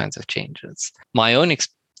do those kinds of changes. My own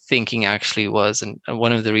thinking actually was, and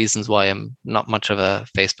one of the reasons why I'm not much of a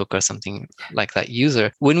Facebook or something like that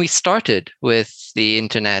user, when we started with the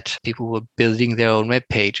internet, people were building their own web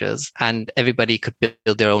pages, and everybody could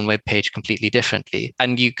build their own web page completely differently.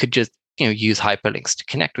 And you could just use hyperlinks to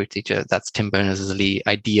connect with each other. That's Tim Berners-Lee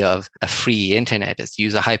idea of a free internet, is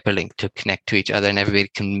use a hyperlink to connect to each other and everybody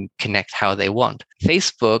can connect how they want.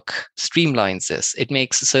 Facebook streamlines this. It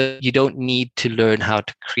makes it so you don't need to learn how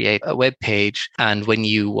to create a web page. And when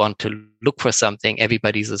you want to look for something,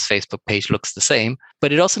 everybody's Facebook page looks the same.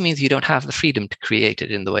 But it also means you don't have the freedom to create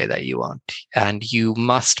it in the way that you want. And you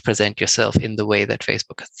must present yourself in the way that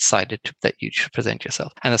Facebook has decided that you should present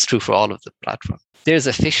yourself. And that's true for all of the platforms. There's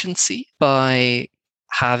efficiency by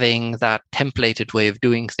having that templated way of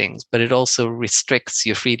doing things, but it also restricts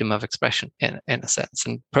your freedom of expression in a sense.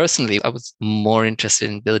 And personally, I was more interested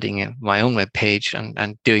in building my own web page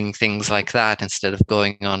and doing things like that instead of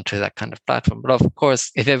going on to that kind of platform. But of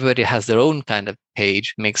course, if everybody has their own kind of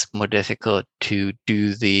page, it makes it more difficult to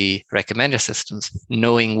do the recommender systems.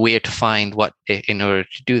 Knowing where to find what in order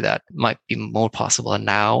to do that might be more possible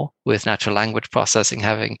now with natural language processing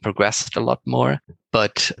having progressed a lot more.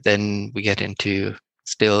 But then we get into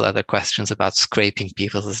still other questions about scraping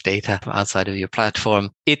people's data from outside of your platform.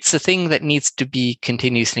 It's a thing that needs to be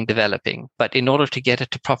continuously developing. But in order to get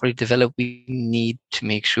it to properly develop, we need to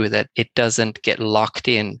make sure that it doesn't get locked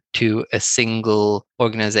in to a single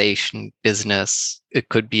organization, business. It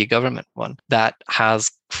could be a government one that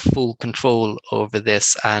has full control over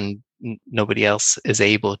this, and nobody else is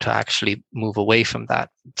able to actually move away from that.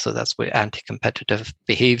 So that's where anti-competitive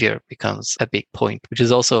behavior becomes a big point, which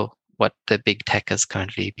is also what the big tech is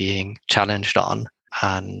currently being challenged on.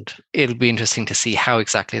 And it'll be interesting to see how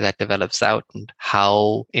exactly that develops out, and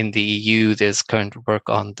how in the EU there's current work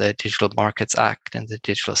on the Digital Markets Act and the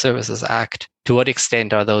Digital Services Act. To what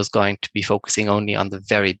extent are those going to be focusing only on the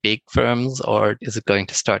very big firms, or is it going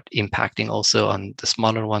to start impacting also on the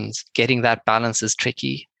smaller ones? Getting that balance is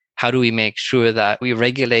tricky. How do we make sure that we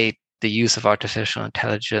regulate the use of artificial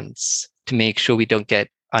intelligence to make sure we don't get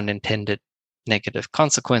unintended negative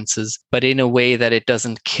consequences, but in a way that it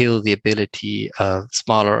doesn't kill the ability of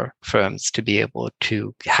smaller firms to be able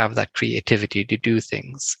to have that creativity to do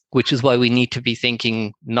things, which is why we need to be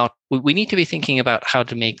thinking about how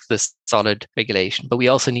to make this solid regulation, but we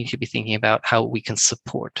also need to be thinking about how we can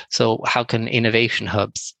support. So how can innovation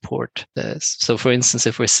hubs support this? So for instance,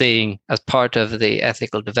 if we're saying as part of the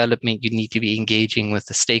ethical development, you need to be engaging with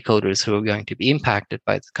the stakeholders who are going to be impacted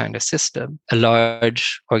by the kind of system, a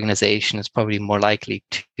large organization is probably more likely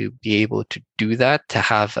to be able to do that, to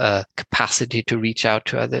have a capacity to reach out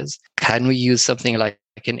to others. Can we use something like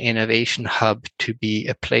an innovation hub to be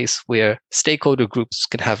a place where stakeholder groups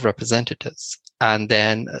can have representatives? And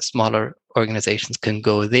then smaller organizations can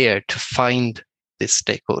go there to find these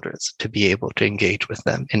stakeholders, to be able to engage with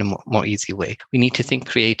them in a more easy way. We need to think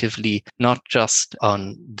creatively, not just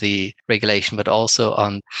on the regulation, but also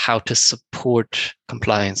on how to support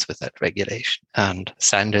compliance with that regulation. And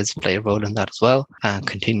standards play a role in that as well, and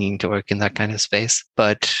continuing to work in that kind of space.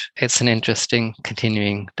 But it's an interesting,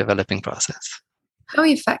 continuing, developing process. How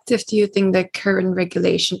effective do you think the current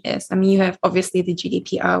regulation is? I mean, you have obviously the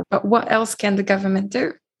GDPR, but what else can the government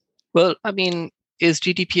do? Well, I mean, is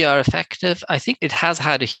GDPR effective? I think it has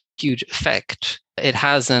had a huge effect. It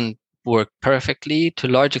hasn't worked perfectly. To a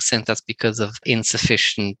large extent, that's because of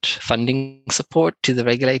insufficient funding support to the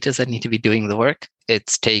regulators that need to be doing the work.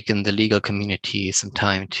 It's taken the legal community some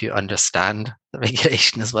time to understand the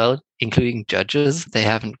regulation as well, including judges. They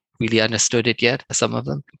haven't really understood it yet, some of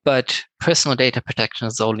them. But personal data protection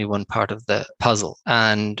is only one part of the puzzle.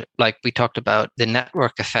 And like we talked about, the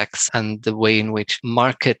network effects and the way in which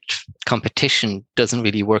market competition doesn't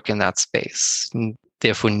really work in that space. And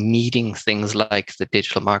therefore, needing things like the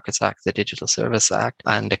Digital Markets Act, the Digital Service Act,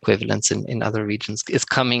 and equivalents in other regions is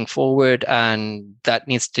coming forward, and that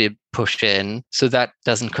needs to push in. So that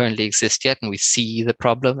doesn't currently exist yet, and we see the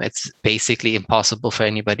problem. It's basically impossible for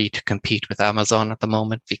anybody to compete with Amazon at the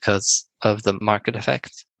moment because of the market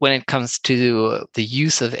effects. When it comes to the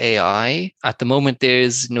use of AI, at the moment, there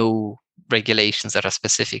is no regulations that are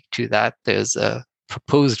specific to that. There's a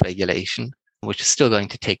proposed regulation, which is still going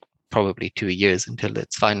to take probably 2 years until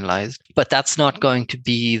it's finalized. But that's not going to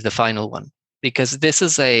be the final one, because this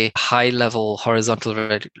is a high-level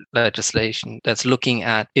horizontal legislation that's looking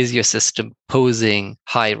at, is your system posing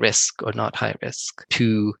high risk or not high risk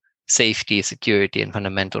to safety, security, and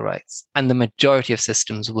fundamental rights? And the majority of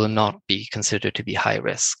systems will not be considered to be high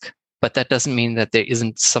risk. But that doesn't mean that there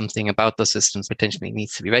isn't something about those systems potentially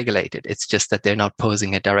needs to be regulated. It's just that they're not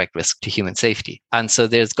posing a direct risk to human safety. And so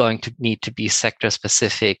there's going to need to be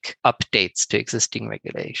sector-specific updates to existing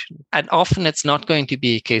regulation. And often it's not going to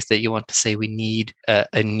be a case that you want to say we need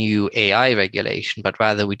a new AI regulation, but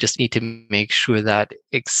rather we just need to make sure that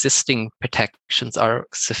existing protections are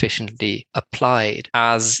sufficiently applied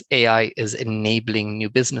as AI is enabling new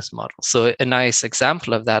business models. So a nice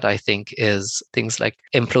example of that, I think, is things like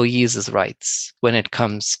employees' rights when it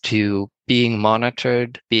comes to being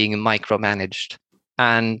monitored, being micromanaged.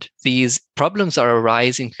 And these problems are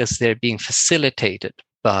arising because they're being facilitated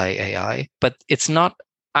by AI, but it's not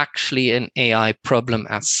actually an AI problem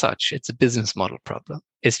as such. It's a business model problem.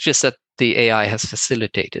 It's just that the AI has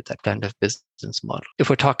facilitated that kind of business model. If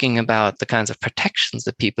we're talking about the kinds of protections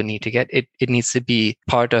that people need to get, it needs to be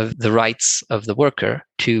part of the rights of the worker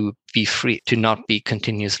to be free, to not be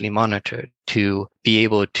continuously monitored, to be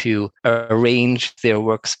able to arrange their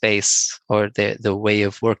workspace or the way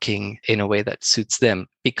of working in a way that suits them.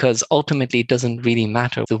 Because ultimately, it doesn't really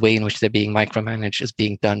matter the way in which they're being micromanaged is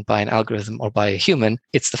being done by an algorithm or by a human.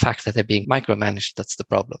 It's the fact that they're being micromanaged that's the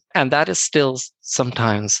problem. And that is still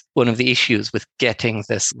sometimes one of the issues with getting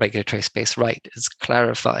this regulatory space right, is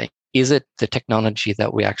clarifying. Is it the technology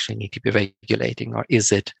that we actually need to be regulating, or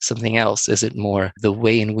is it something else? Is it more the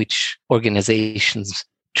way in which organizations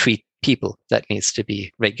treat people that needs to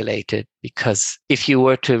be regulated? Because if you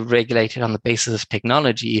were to regulate it on the basis of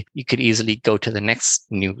technology, you could easily go to the next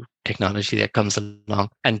new technology that comes along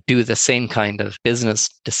and do the same kind of business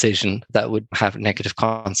decision that would have negative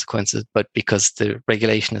consequences. But because the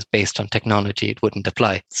regulation is based on technology, it wouldn't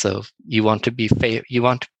apply. So you want to be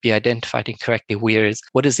identifying correctly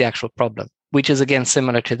what is the actual problem, which is again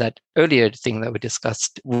similar to that earlier thing that we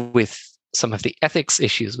discussed with some of the ethics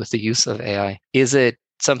issues with the use of AI. Is it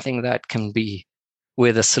something that can be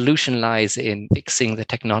where the solution lies in fixing the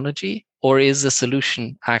technology? Or is the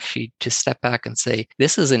solution actually to step back and say,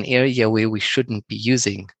 this is an area where we shouldn't be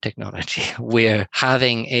using technology, where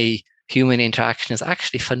having a human interaction is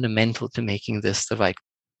actually fundamental to making this the right?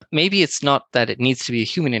 Maybe it's not that it needs to be a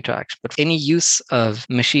human interaction, but any use of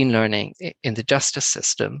machine learning in the justice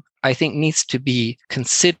system, I think, needs to be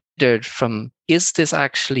considered from, is this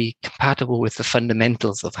actually compatible with the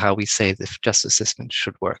fundamentals of how we say the justice system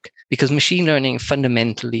should work? Because machine learning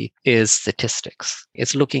fundamentally is statistics.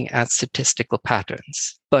 It's looking at statistical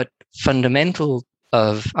patterns. But fundamental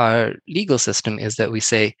of our legal system is that we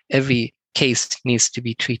say every case needs to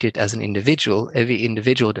be treated as an individual. Every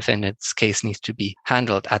individual defendant's case needs to be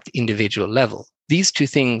handled at the individual level. These two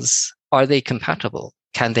things, are they compatible?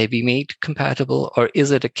 Can they be made compatible? Or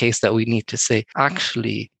is it a case that we need to say,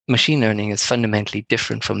 actually, machine learning is fundamentally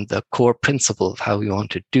different from the core principle of how we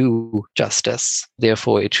want to do justice.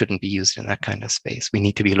 Therefore, it shouldn't be used in that kind of space. We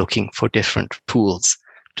need to be looking for different tools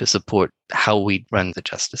to support how we run the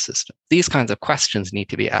justice system? These kinds of questions need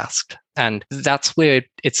to be asked. And that's where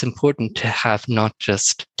it's important to have not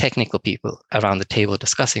just technical people around the table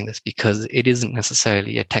discussing this, because it isn't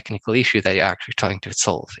necessarily a technical issue that you're actually trying to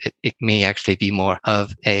solve. It may actually be more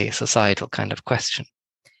of a societal kind of question.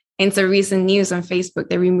 In some recent news on Facebook,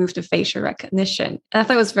 they removed the facial recognition. And I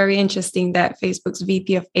thought it was very interesting that Facebook's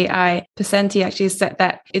VP of AI, Passanti, actually said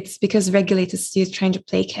that it's because regulators are still trying to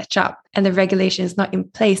play catch up and the regulation is not in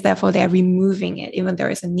place. Therefore, they're removing it, even though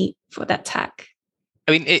there is a need for that tag.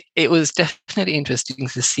 I mean, it was definitely interesting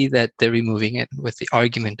to see that they're removing it with the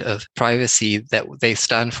argument of privacy, that they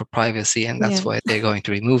stand for privacy and that's why they're going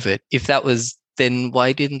to remove it. If that was, then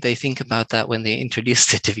why didn't they think about that when they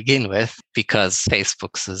introduced it to begin with? Because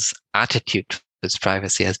Facebook's attitude towards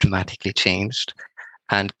privacy has dramatically changed.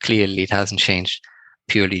 And clearly it hasn't changed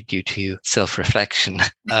purely due to self-reflection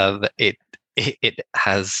of it. It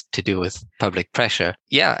has to do with public pressure.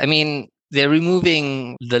 Yeah, I mean, they're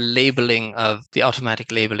removing the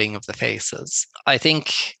automatic labeling of the faces. I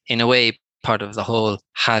think, in a way, part of the whole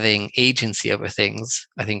having agency over things,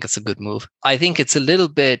 I think it's a good move. I think it's a little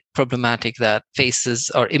bit problematic that faces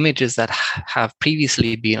or images that have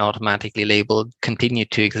previously been automatically labeled continue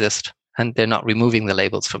to exist, and they're not removing the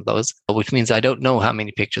labels from those, which means I don't know how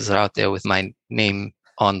many pictures are out there with my name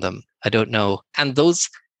on them. I don't know. And those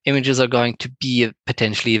images are going to be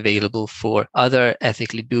potentially available for other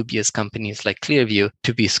ethically dubious companies like Clearview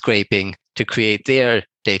to be scraping to create their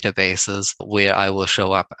databases where I will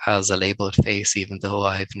show up as a labeled face, even though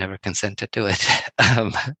I've never consented to it.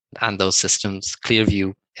 And those systems,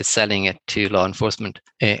 Clearview is selling it to law enforcement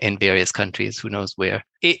in various countries, who knows where.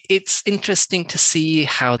 It's interesting to see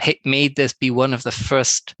how it made this be one of the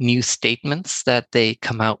first new statements that they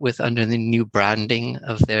come out with under the new branding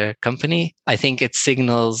of their company. I think it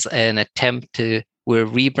signals an attempt to, we're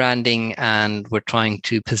rebranding and we're trying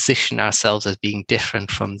to position ourselves as being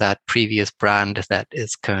different from that previous brand that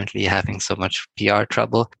is currently having so much PR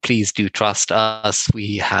trouble. Please do trust us.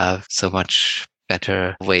 We have so much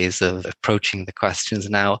better ways of approaching the questions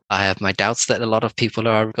now. I have my doubts that a lot of people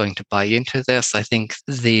are going to buy into this. I think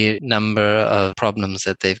the number of problems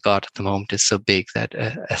that they've got at the moment is so big that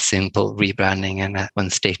a simple rebranding and one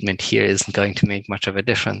statement here isn't going to make much of a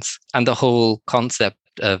difference. And the whole concept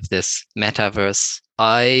of this metaverse,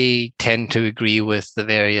 I tend to agree with the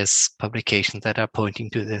various publications that are pointing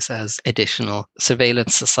to this as additional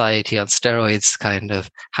surveillance society on steroids, kind of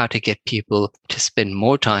how to get people to spend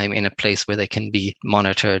more time in a place where they can be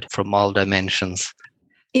monitored from all dimensions.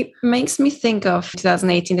 It makes me think of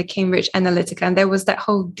 2018, the Cambridge Analytica, and there was that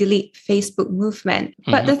whole delete Facebook movement.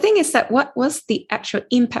 But the thing is that what was the actual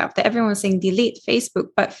impact that everyone was saying delete Facebook,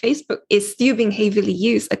 but Facebook is still being heavily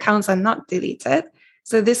used. Accounts are not deleted.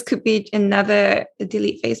 So this could be another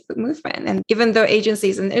delete Facebook movement. And even though agency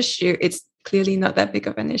is an issue, it's clearly not that big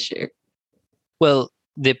of an issue. Well,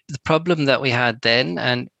 the problem that we had then,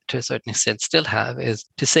 and to a certain extent still have, is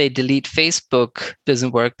to say delete Facebook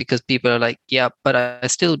doesn't work because people are like, yeah, but I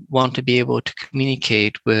still want to be able to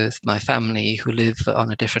communicate with my family who live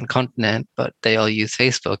on a different continent, but they all use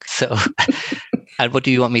Facebook. So, and what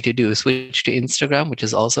do you want me to do? Switch to Instagram, which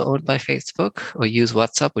is also owned by Facebook, or use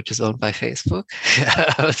WhatsApp, which is owned by Facebook?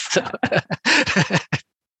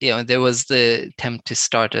 There was the attempt to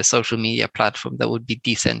start a social media platform that would be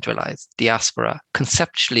decentralized, Diaspora.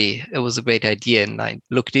 Conceptually, it was a great idea and I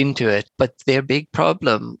looked into it. But their big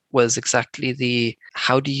problem was exactly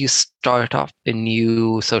how do you start up a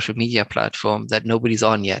new social media platform that nobody's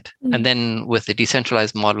on yet? And then with the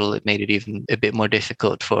decentralized model, it made it even a bit more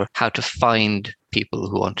difficult for how to find people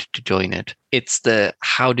who wanted to join it. It's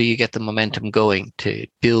how do you get the momentum going to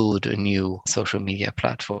build a new social media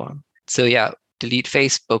platform? So yeah, delete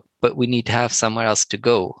Facebook, but we need to have somewhere else to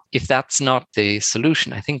go. If that's not the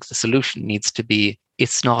solution, I think the solution needs to be,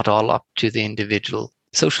 it's not all up to the individual.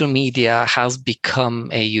 Social media has become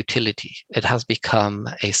a utility. It has become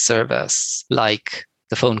a service like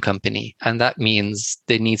the phone company. And that means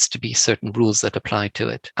there needs to be certain rules that apply to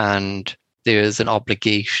it. And there's an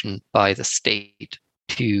obligation by the state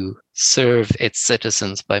to serve its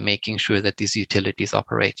citizens by making sure that these utilities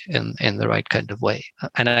operate in the right kind of way.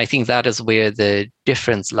 And I think that is where the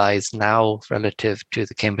difference lies now relative to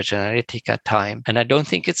the Cambridge Analytica time. And I don't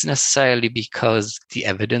think it's necessarily because the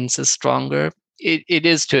evidence is stronger. It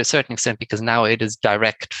is to a certain extent because now it is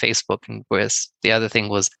direct Facebook, and whereas the other thing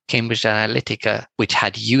was Cambridge Analytica, which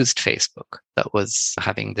had used Facebook, that was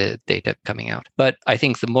having the data coming out. But I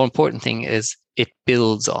think the more important thing is it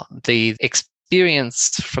builds on the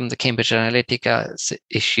experience from the Cambridge Analytica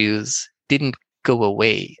issues didn't go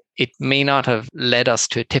away. It may not have led us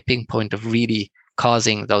to a tipping point of really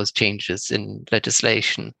causing those changes in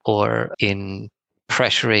legislation or in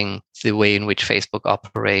pressuring the way in which Facebook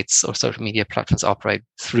operates or social media platforms operate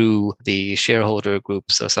through the shareholder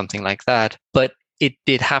groups or something like that. But it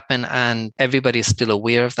did happen and everybody's still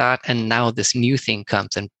aware of that. And now this new thing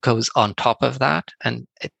comes and goes on top of that. And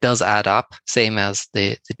it does add up, same as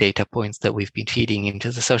the data points that we've been feeding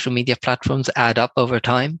into the social media platforms add up over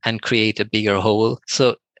time and create a bigger whole.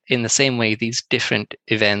 So in the same way, these different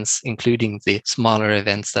events, including the smaller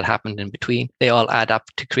events that happened in between, they all add up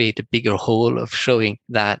to create a bigger whole of showing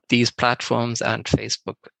that these platforms and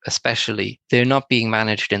Facebook especially, they're not being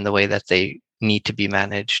managed in the way that they need to be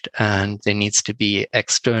managed. And there needs to be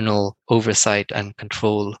external oversight and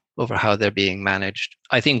control over how they're being managed.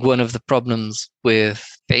 I think one of the problems with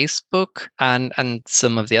Facebook and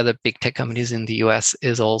some of the other big tech companies in the US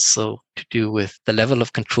is also to do with the level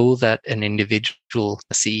of control that an individual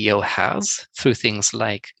CEO has through things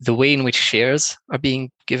like the way in which shares are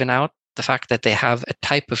being given out, the fact that they have a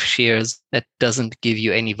type of shares that doesn't give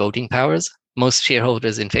you any voting powers. Most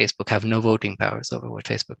shareholders in Facebook have no voting powers over what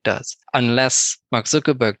Facebook does. Unless Mark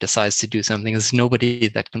Zuckerberg decides to do something, there's nobody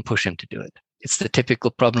that can push him to do it. It's the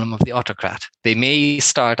typical problem of the autocrat. They may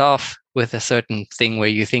start off with a certain thing where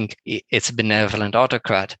you think it's a benevolent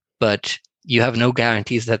autocrat, but you have no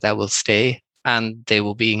guarantees that that will stay. And they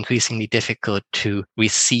will be increasingly difficult to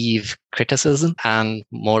receive criticism and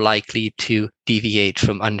more likely to deviate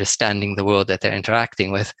from understanding the world that they're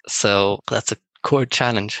interacting with. So that's a core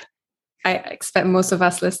challenge. I expect most of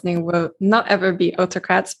us listening will not ever be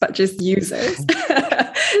autocrats, but just users.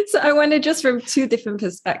 So I wonder, just from two different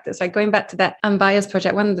perspectives, like going back to that Unbiased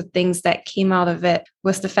project, one of the things that came out of it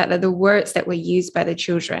was the fact that the words that were used by the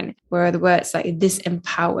children were the words like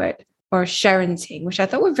disempowered or sharenting, which I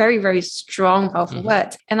thought were very, very strong, powerful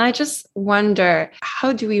words. And I just wonder,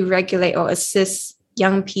 how do we regulate or assist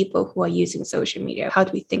young people who are using social media? How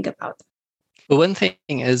do we think about it? Well, one thing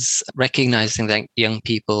is recognizing that young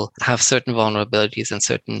people have certain vulnerabilities and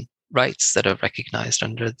certain rights that are recognized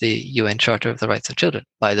under the UN Charter of the Rights of Children.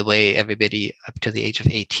 By the way, everybody up to the age of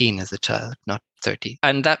 18 is a child, not 13.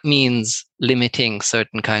 And that means limiting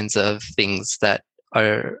certain kinds of things that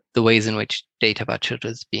are the ways in which data about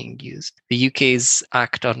children is being used. The UK's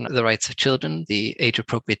Act on the Rights of Children, the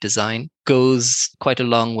age-appropriate design, goes quite a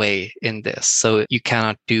long way in this. So you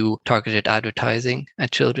cannot do targeted advertising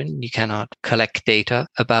at children. You cannot collect data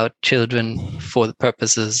about children for the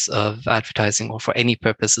purposes of advertising or for any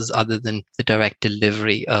purposes other than the direct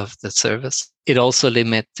delivery of the service. It also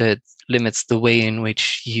limits the way in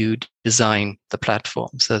which you design the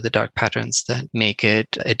platform, so the dark patterns that make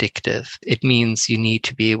it addictive. It means you need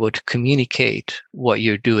to be able to communicate what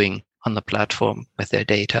you're doing on the platform with their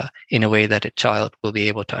data in a way that a child will be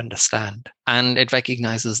able to understand. And it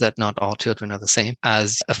recognizes that not all children are the same,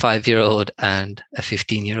 as a 5-year-old and a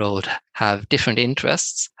 15-year-old have different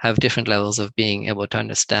interests, have different levels of being able to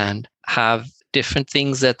understand, have different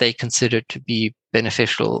things that they consider to be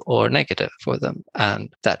beneficial or negative for them.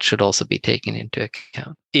 And that should also be taken into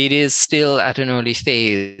account. It is still at an early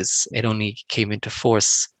phase. It only came into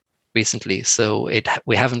force recently. So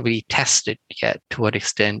we haven't really tested yet to what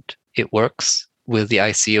extent it works. Will the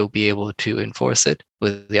ICO be able to enforce it?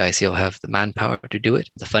 Will the ICO have the manpower to do it,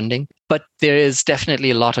 the funding? But there is definitely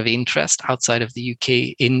a lot of interest outside of the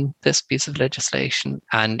UK in this piece of legislation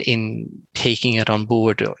and in taking it on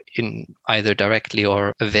board in either directly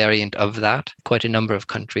or a variant of that. Quite a number of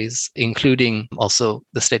countries, including also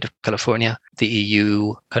the state of California, the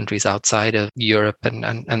EU, countries outside of Europe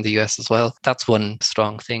and the US as well. That's one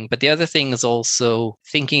strong thing. But the other thing is also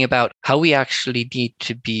thinking about how we actually need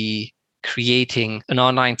to be creating an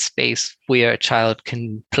online space where a child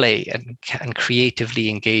can play and can creatively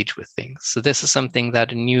engage with things. So this is something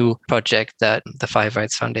that a new project that the Five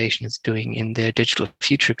Rights Foundation is doing in their Digital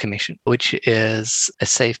Future Commission, which is a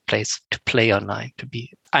safe place to play online, to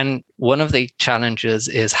be. And one of the challenges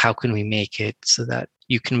is how can we make it so that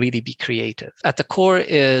you can really be creative? At the core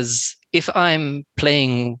is, if I'm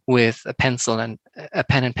playing with a pencil and a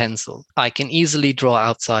pen and pencil, I can easily draw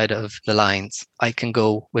outside of the lines. I can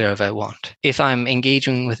go wherever I want. If I'm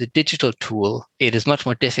engaging with a digital tool, it is much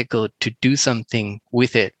more difficult to do something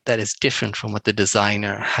with it that is different from what the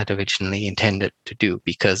designer had originally intended to do,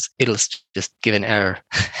 because it'll just give an error.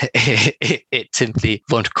 It simply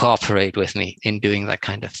won't cooperate with me in doing that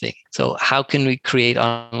kind of thing. So how can we create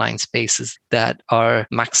online spaces that are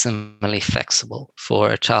maximally flexible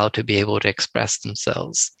for a child to be able to express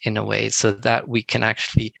themselves in a way so that we can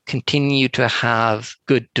actually continue to have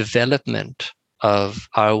good development of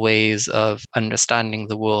our ways of understanding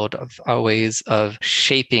the world, of our ways of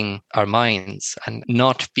shaping our minds and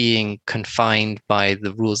not being confined by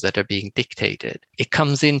the rules that are being dictated. It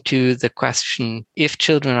comes into the question, if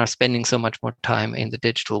children are spending so much more time in the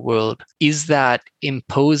digital world, is that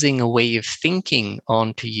imposing a way of thinking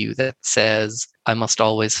onto you that says, I must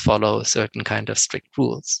always follow a certain kind of strict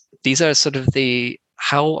rules? These are sort of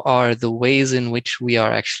how are the ways in which we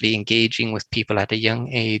are actually engaging with people at a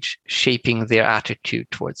young age shaping their attitude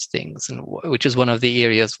towards things, and which is one of the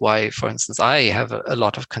areas why, for instance, I have a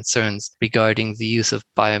lot of concerns regarding the use of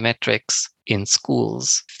biometrics in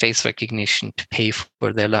schools, face recognition to pay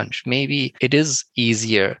for their lunch. Maybe it is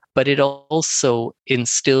easier, but it also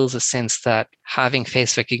instills a sense that having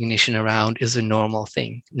face recognition around is a normal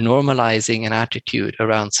thing. Normalizing an attitude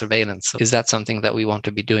around surveillance. Is that something that we want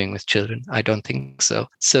to be doing with children? I don't think so.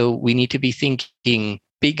 So we need to be thinking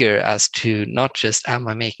bigger as to not just, am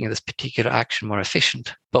I making this particular action more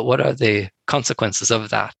efficient, but what are the consequences of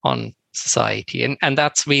that on society? And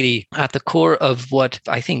that's really at the core of what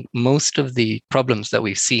I think most of the problems that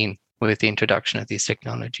we've seen with the introduction of these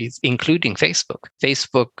technologies, including Facebook.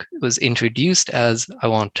 Facebook was introduced as, I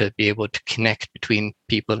want to be able to connect between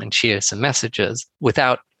people and share some messages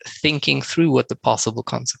without thinking through what the possible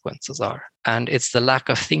consequences are. And it's the lack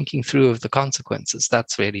of thinking through of the consequences.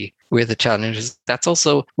 That's really where the challenge is. That's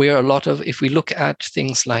also where a lot of, if we look at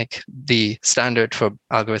things like the standard for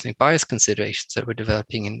algorithmic bias considerations that we're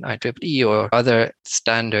developing in IEEE, or other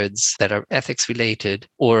standards that are ethics related,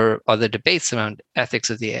 or other debates around ethics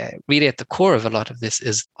of the AI, really at the core of a lot of this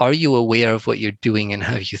is, are you aware of what you're doing and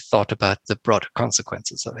have you thought about the broader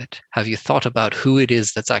consequences of it? Have you thought about who it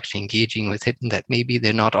is that's actually engaging with it and that maybe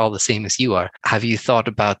they're not all the same as you are? Have you thought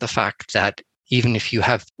about the fact that even if you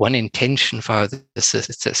have one intention for how the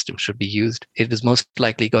system should be used, it is most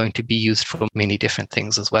likely going to be used for many different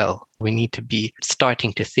things as well. We need to be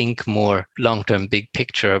starting to think more long-term, big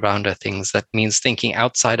picture around our things. That means thinking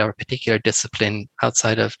outside our particular discipline,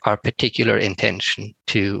 outside of our particular intention,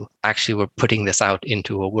 to actually we're putting this out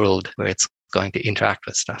into a world where it's going to interact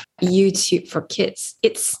with stuff. YouTube for kids,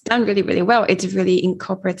 it's done really, really well. It's really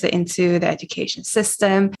incorporated into the education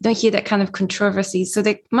system. You don't hear that kind of controversy. So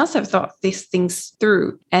they must have thought these things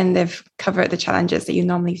through and they've covered the challenges that you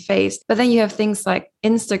normally face. But then you have things like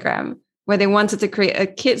Instagram, where they wanted to create a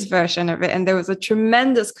kids version of it. And there was a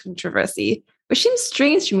tremendous controversy, which seems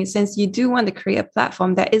strange to me since you do want to create a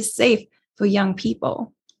platform that is safe for young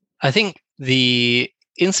people. I think the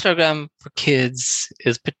Instagram for kids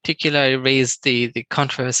is particularly raised the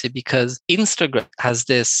controversy because Instagram has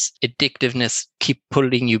this addictiveness, keep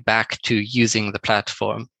pulling you back to using the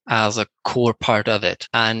platform as a core part of it,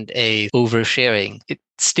 and a oversharing. It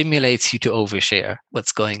stimulates you to overshare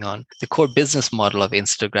what's going on. The core business model of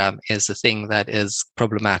Instagram is the thing that is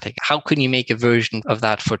problematic. How can you make a version of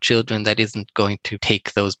that for children that isn't going to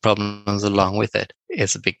take those problems along with it?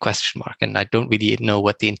 Is a big question mark. And I don't really know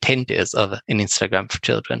what the intent is of an Instagram for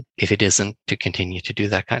children if it isn't to continue to do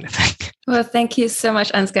that kind of thing. Well, thank you so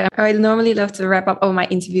much, Ansgar. I normally love to wrap up all my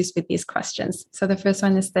interviews with these questions. So the first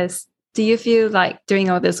one is this. Do you feel like doing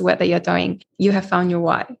all this work that you're doing, you have found your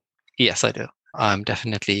why? Yes, I do. I'm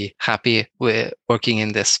definitely happy with working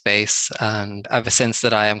in this space, and I have a sense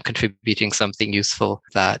that I am contributing something useful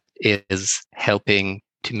that is helping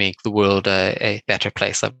to make the world a better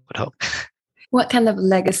place, I would hope. What kind of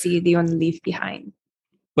legacy do you want to leave behind?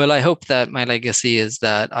 Well, I hope that my legacy is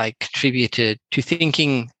that I contributed to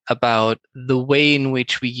thinking about the way in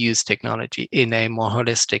which we use technology in a more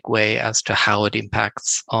holistic way as to how it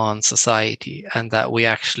impacts on society, and that we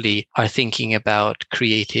actually are thinking about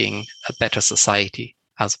creating a better society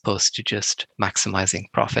as opposed to just maximizing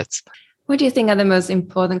profits. What do you think are the most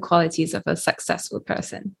important qualities of a successful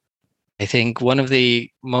person? I think one of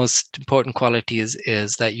the most important qualities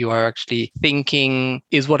is that you are actually thinking,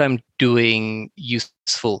 is what I'm doing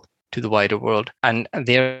useful to the wider world? And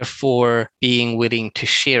therefore being willing to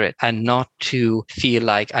share it and not to feel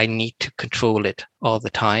like I need to control it all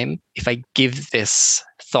the time. If I give this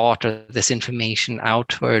thought or this information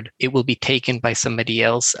outward, it will be taken by somebody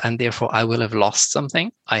else and therefore I will have lost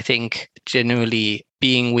something. I think generally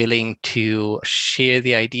being willing to share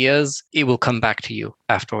the ideas, it will come back to you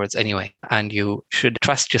afterwards anyway. And you should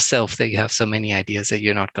trust yourself that you have so many ideas that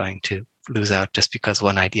you're not going to lose out just because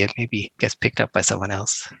one idea maybe gets picked up by someone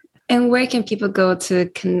else. And where can people go to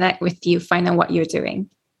connect with you, find out what you're doing?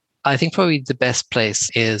 I think probably the best place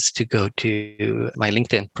is to go to my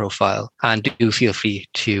LinkedIn profile, and do feel free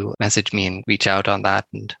to message me and reach out on that.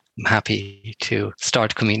 And I'm happy to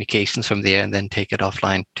start communications from there and then take it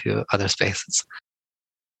offline to other spaces.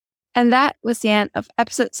 And that was the end of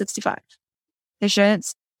episode 65. The show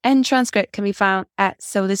notes and transcript can be found at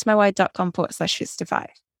sothismywhy.com/55.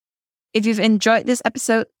 If you've enjoyed this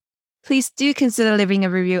episode, please do consider leaving a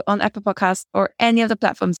review on Apple Podcasts or any of the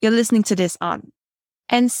platforms you're listening to this on.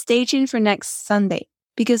 And stay tuned for next Sunday,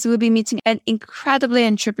 because we'll be meeting an incredibly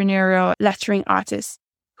entrepreneurial lettering artist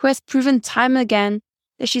who has proven time and again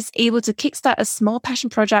that she's able to kickstart a small passion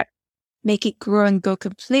project, make it grow and go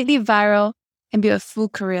completely viral, and build a full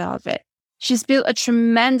career out of it. She's built a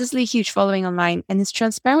tremendously huge following online and is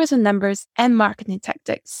transparent with her numbers and marketing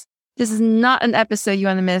tactics. This is not an episode you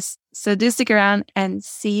want to miss, so do stick around and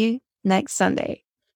see you next Sunday.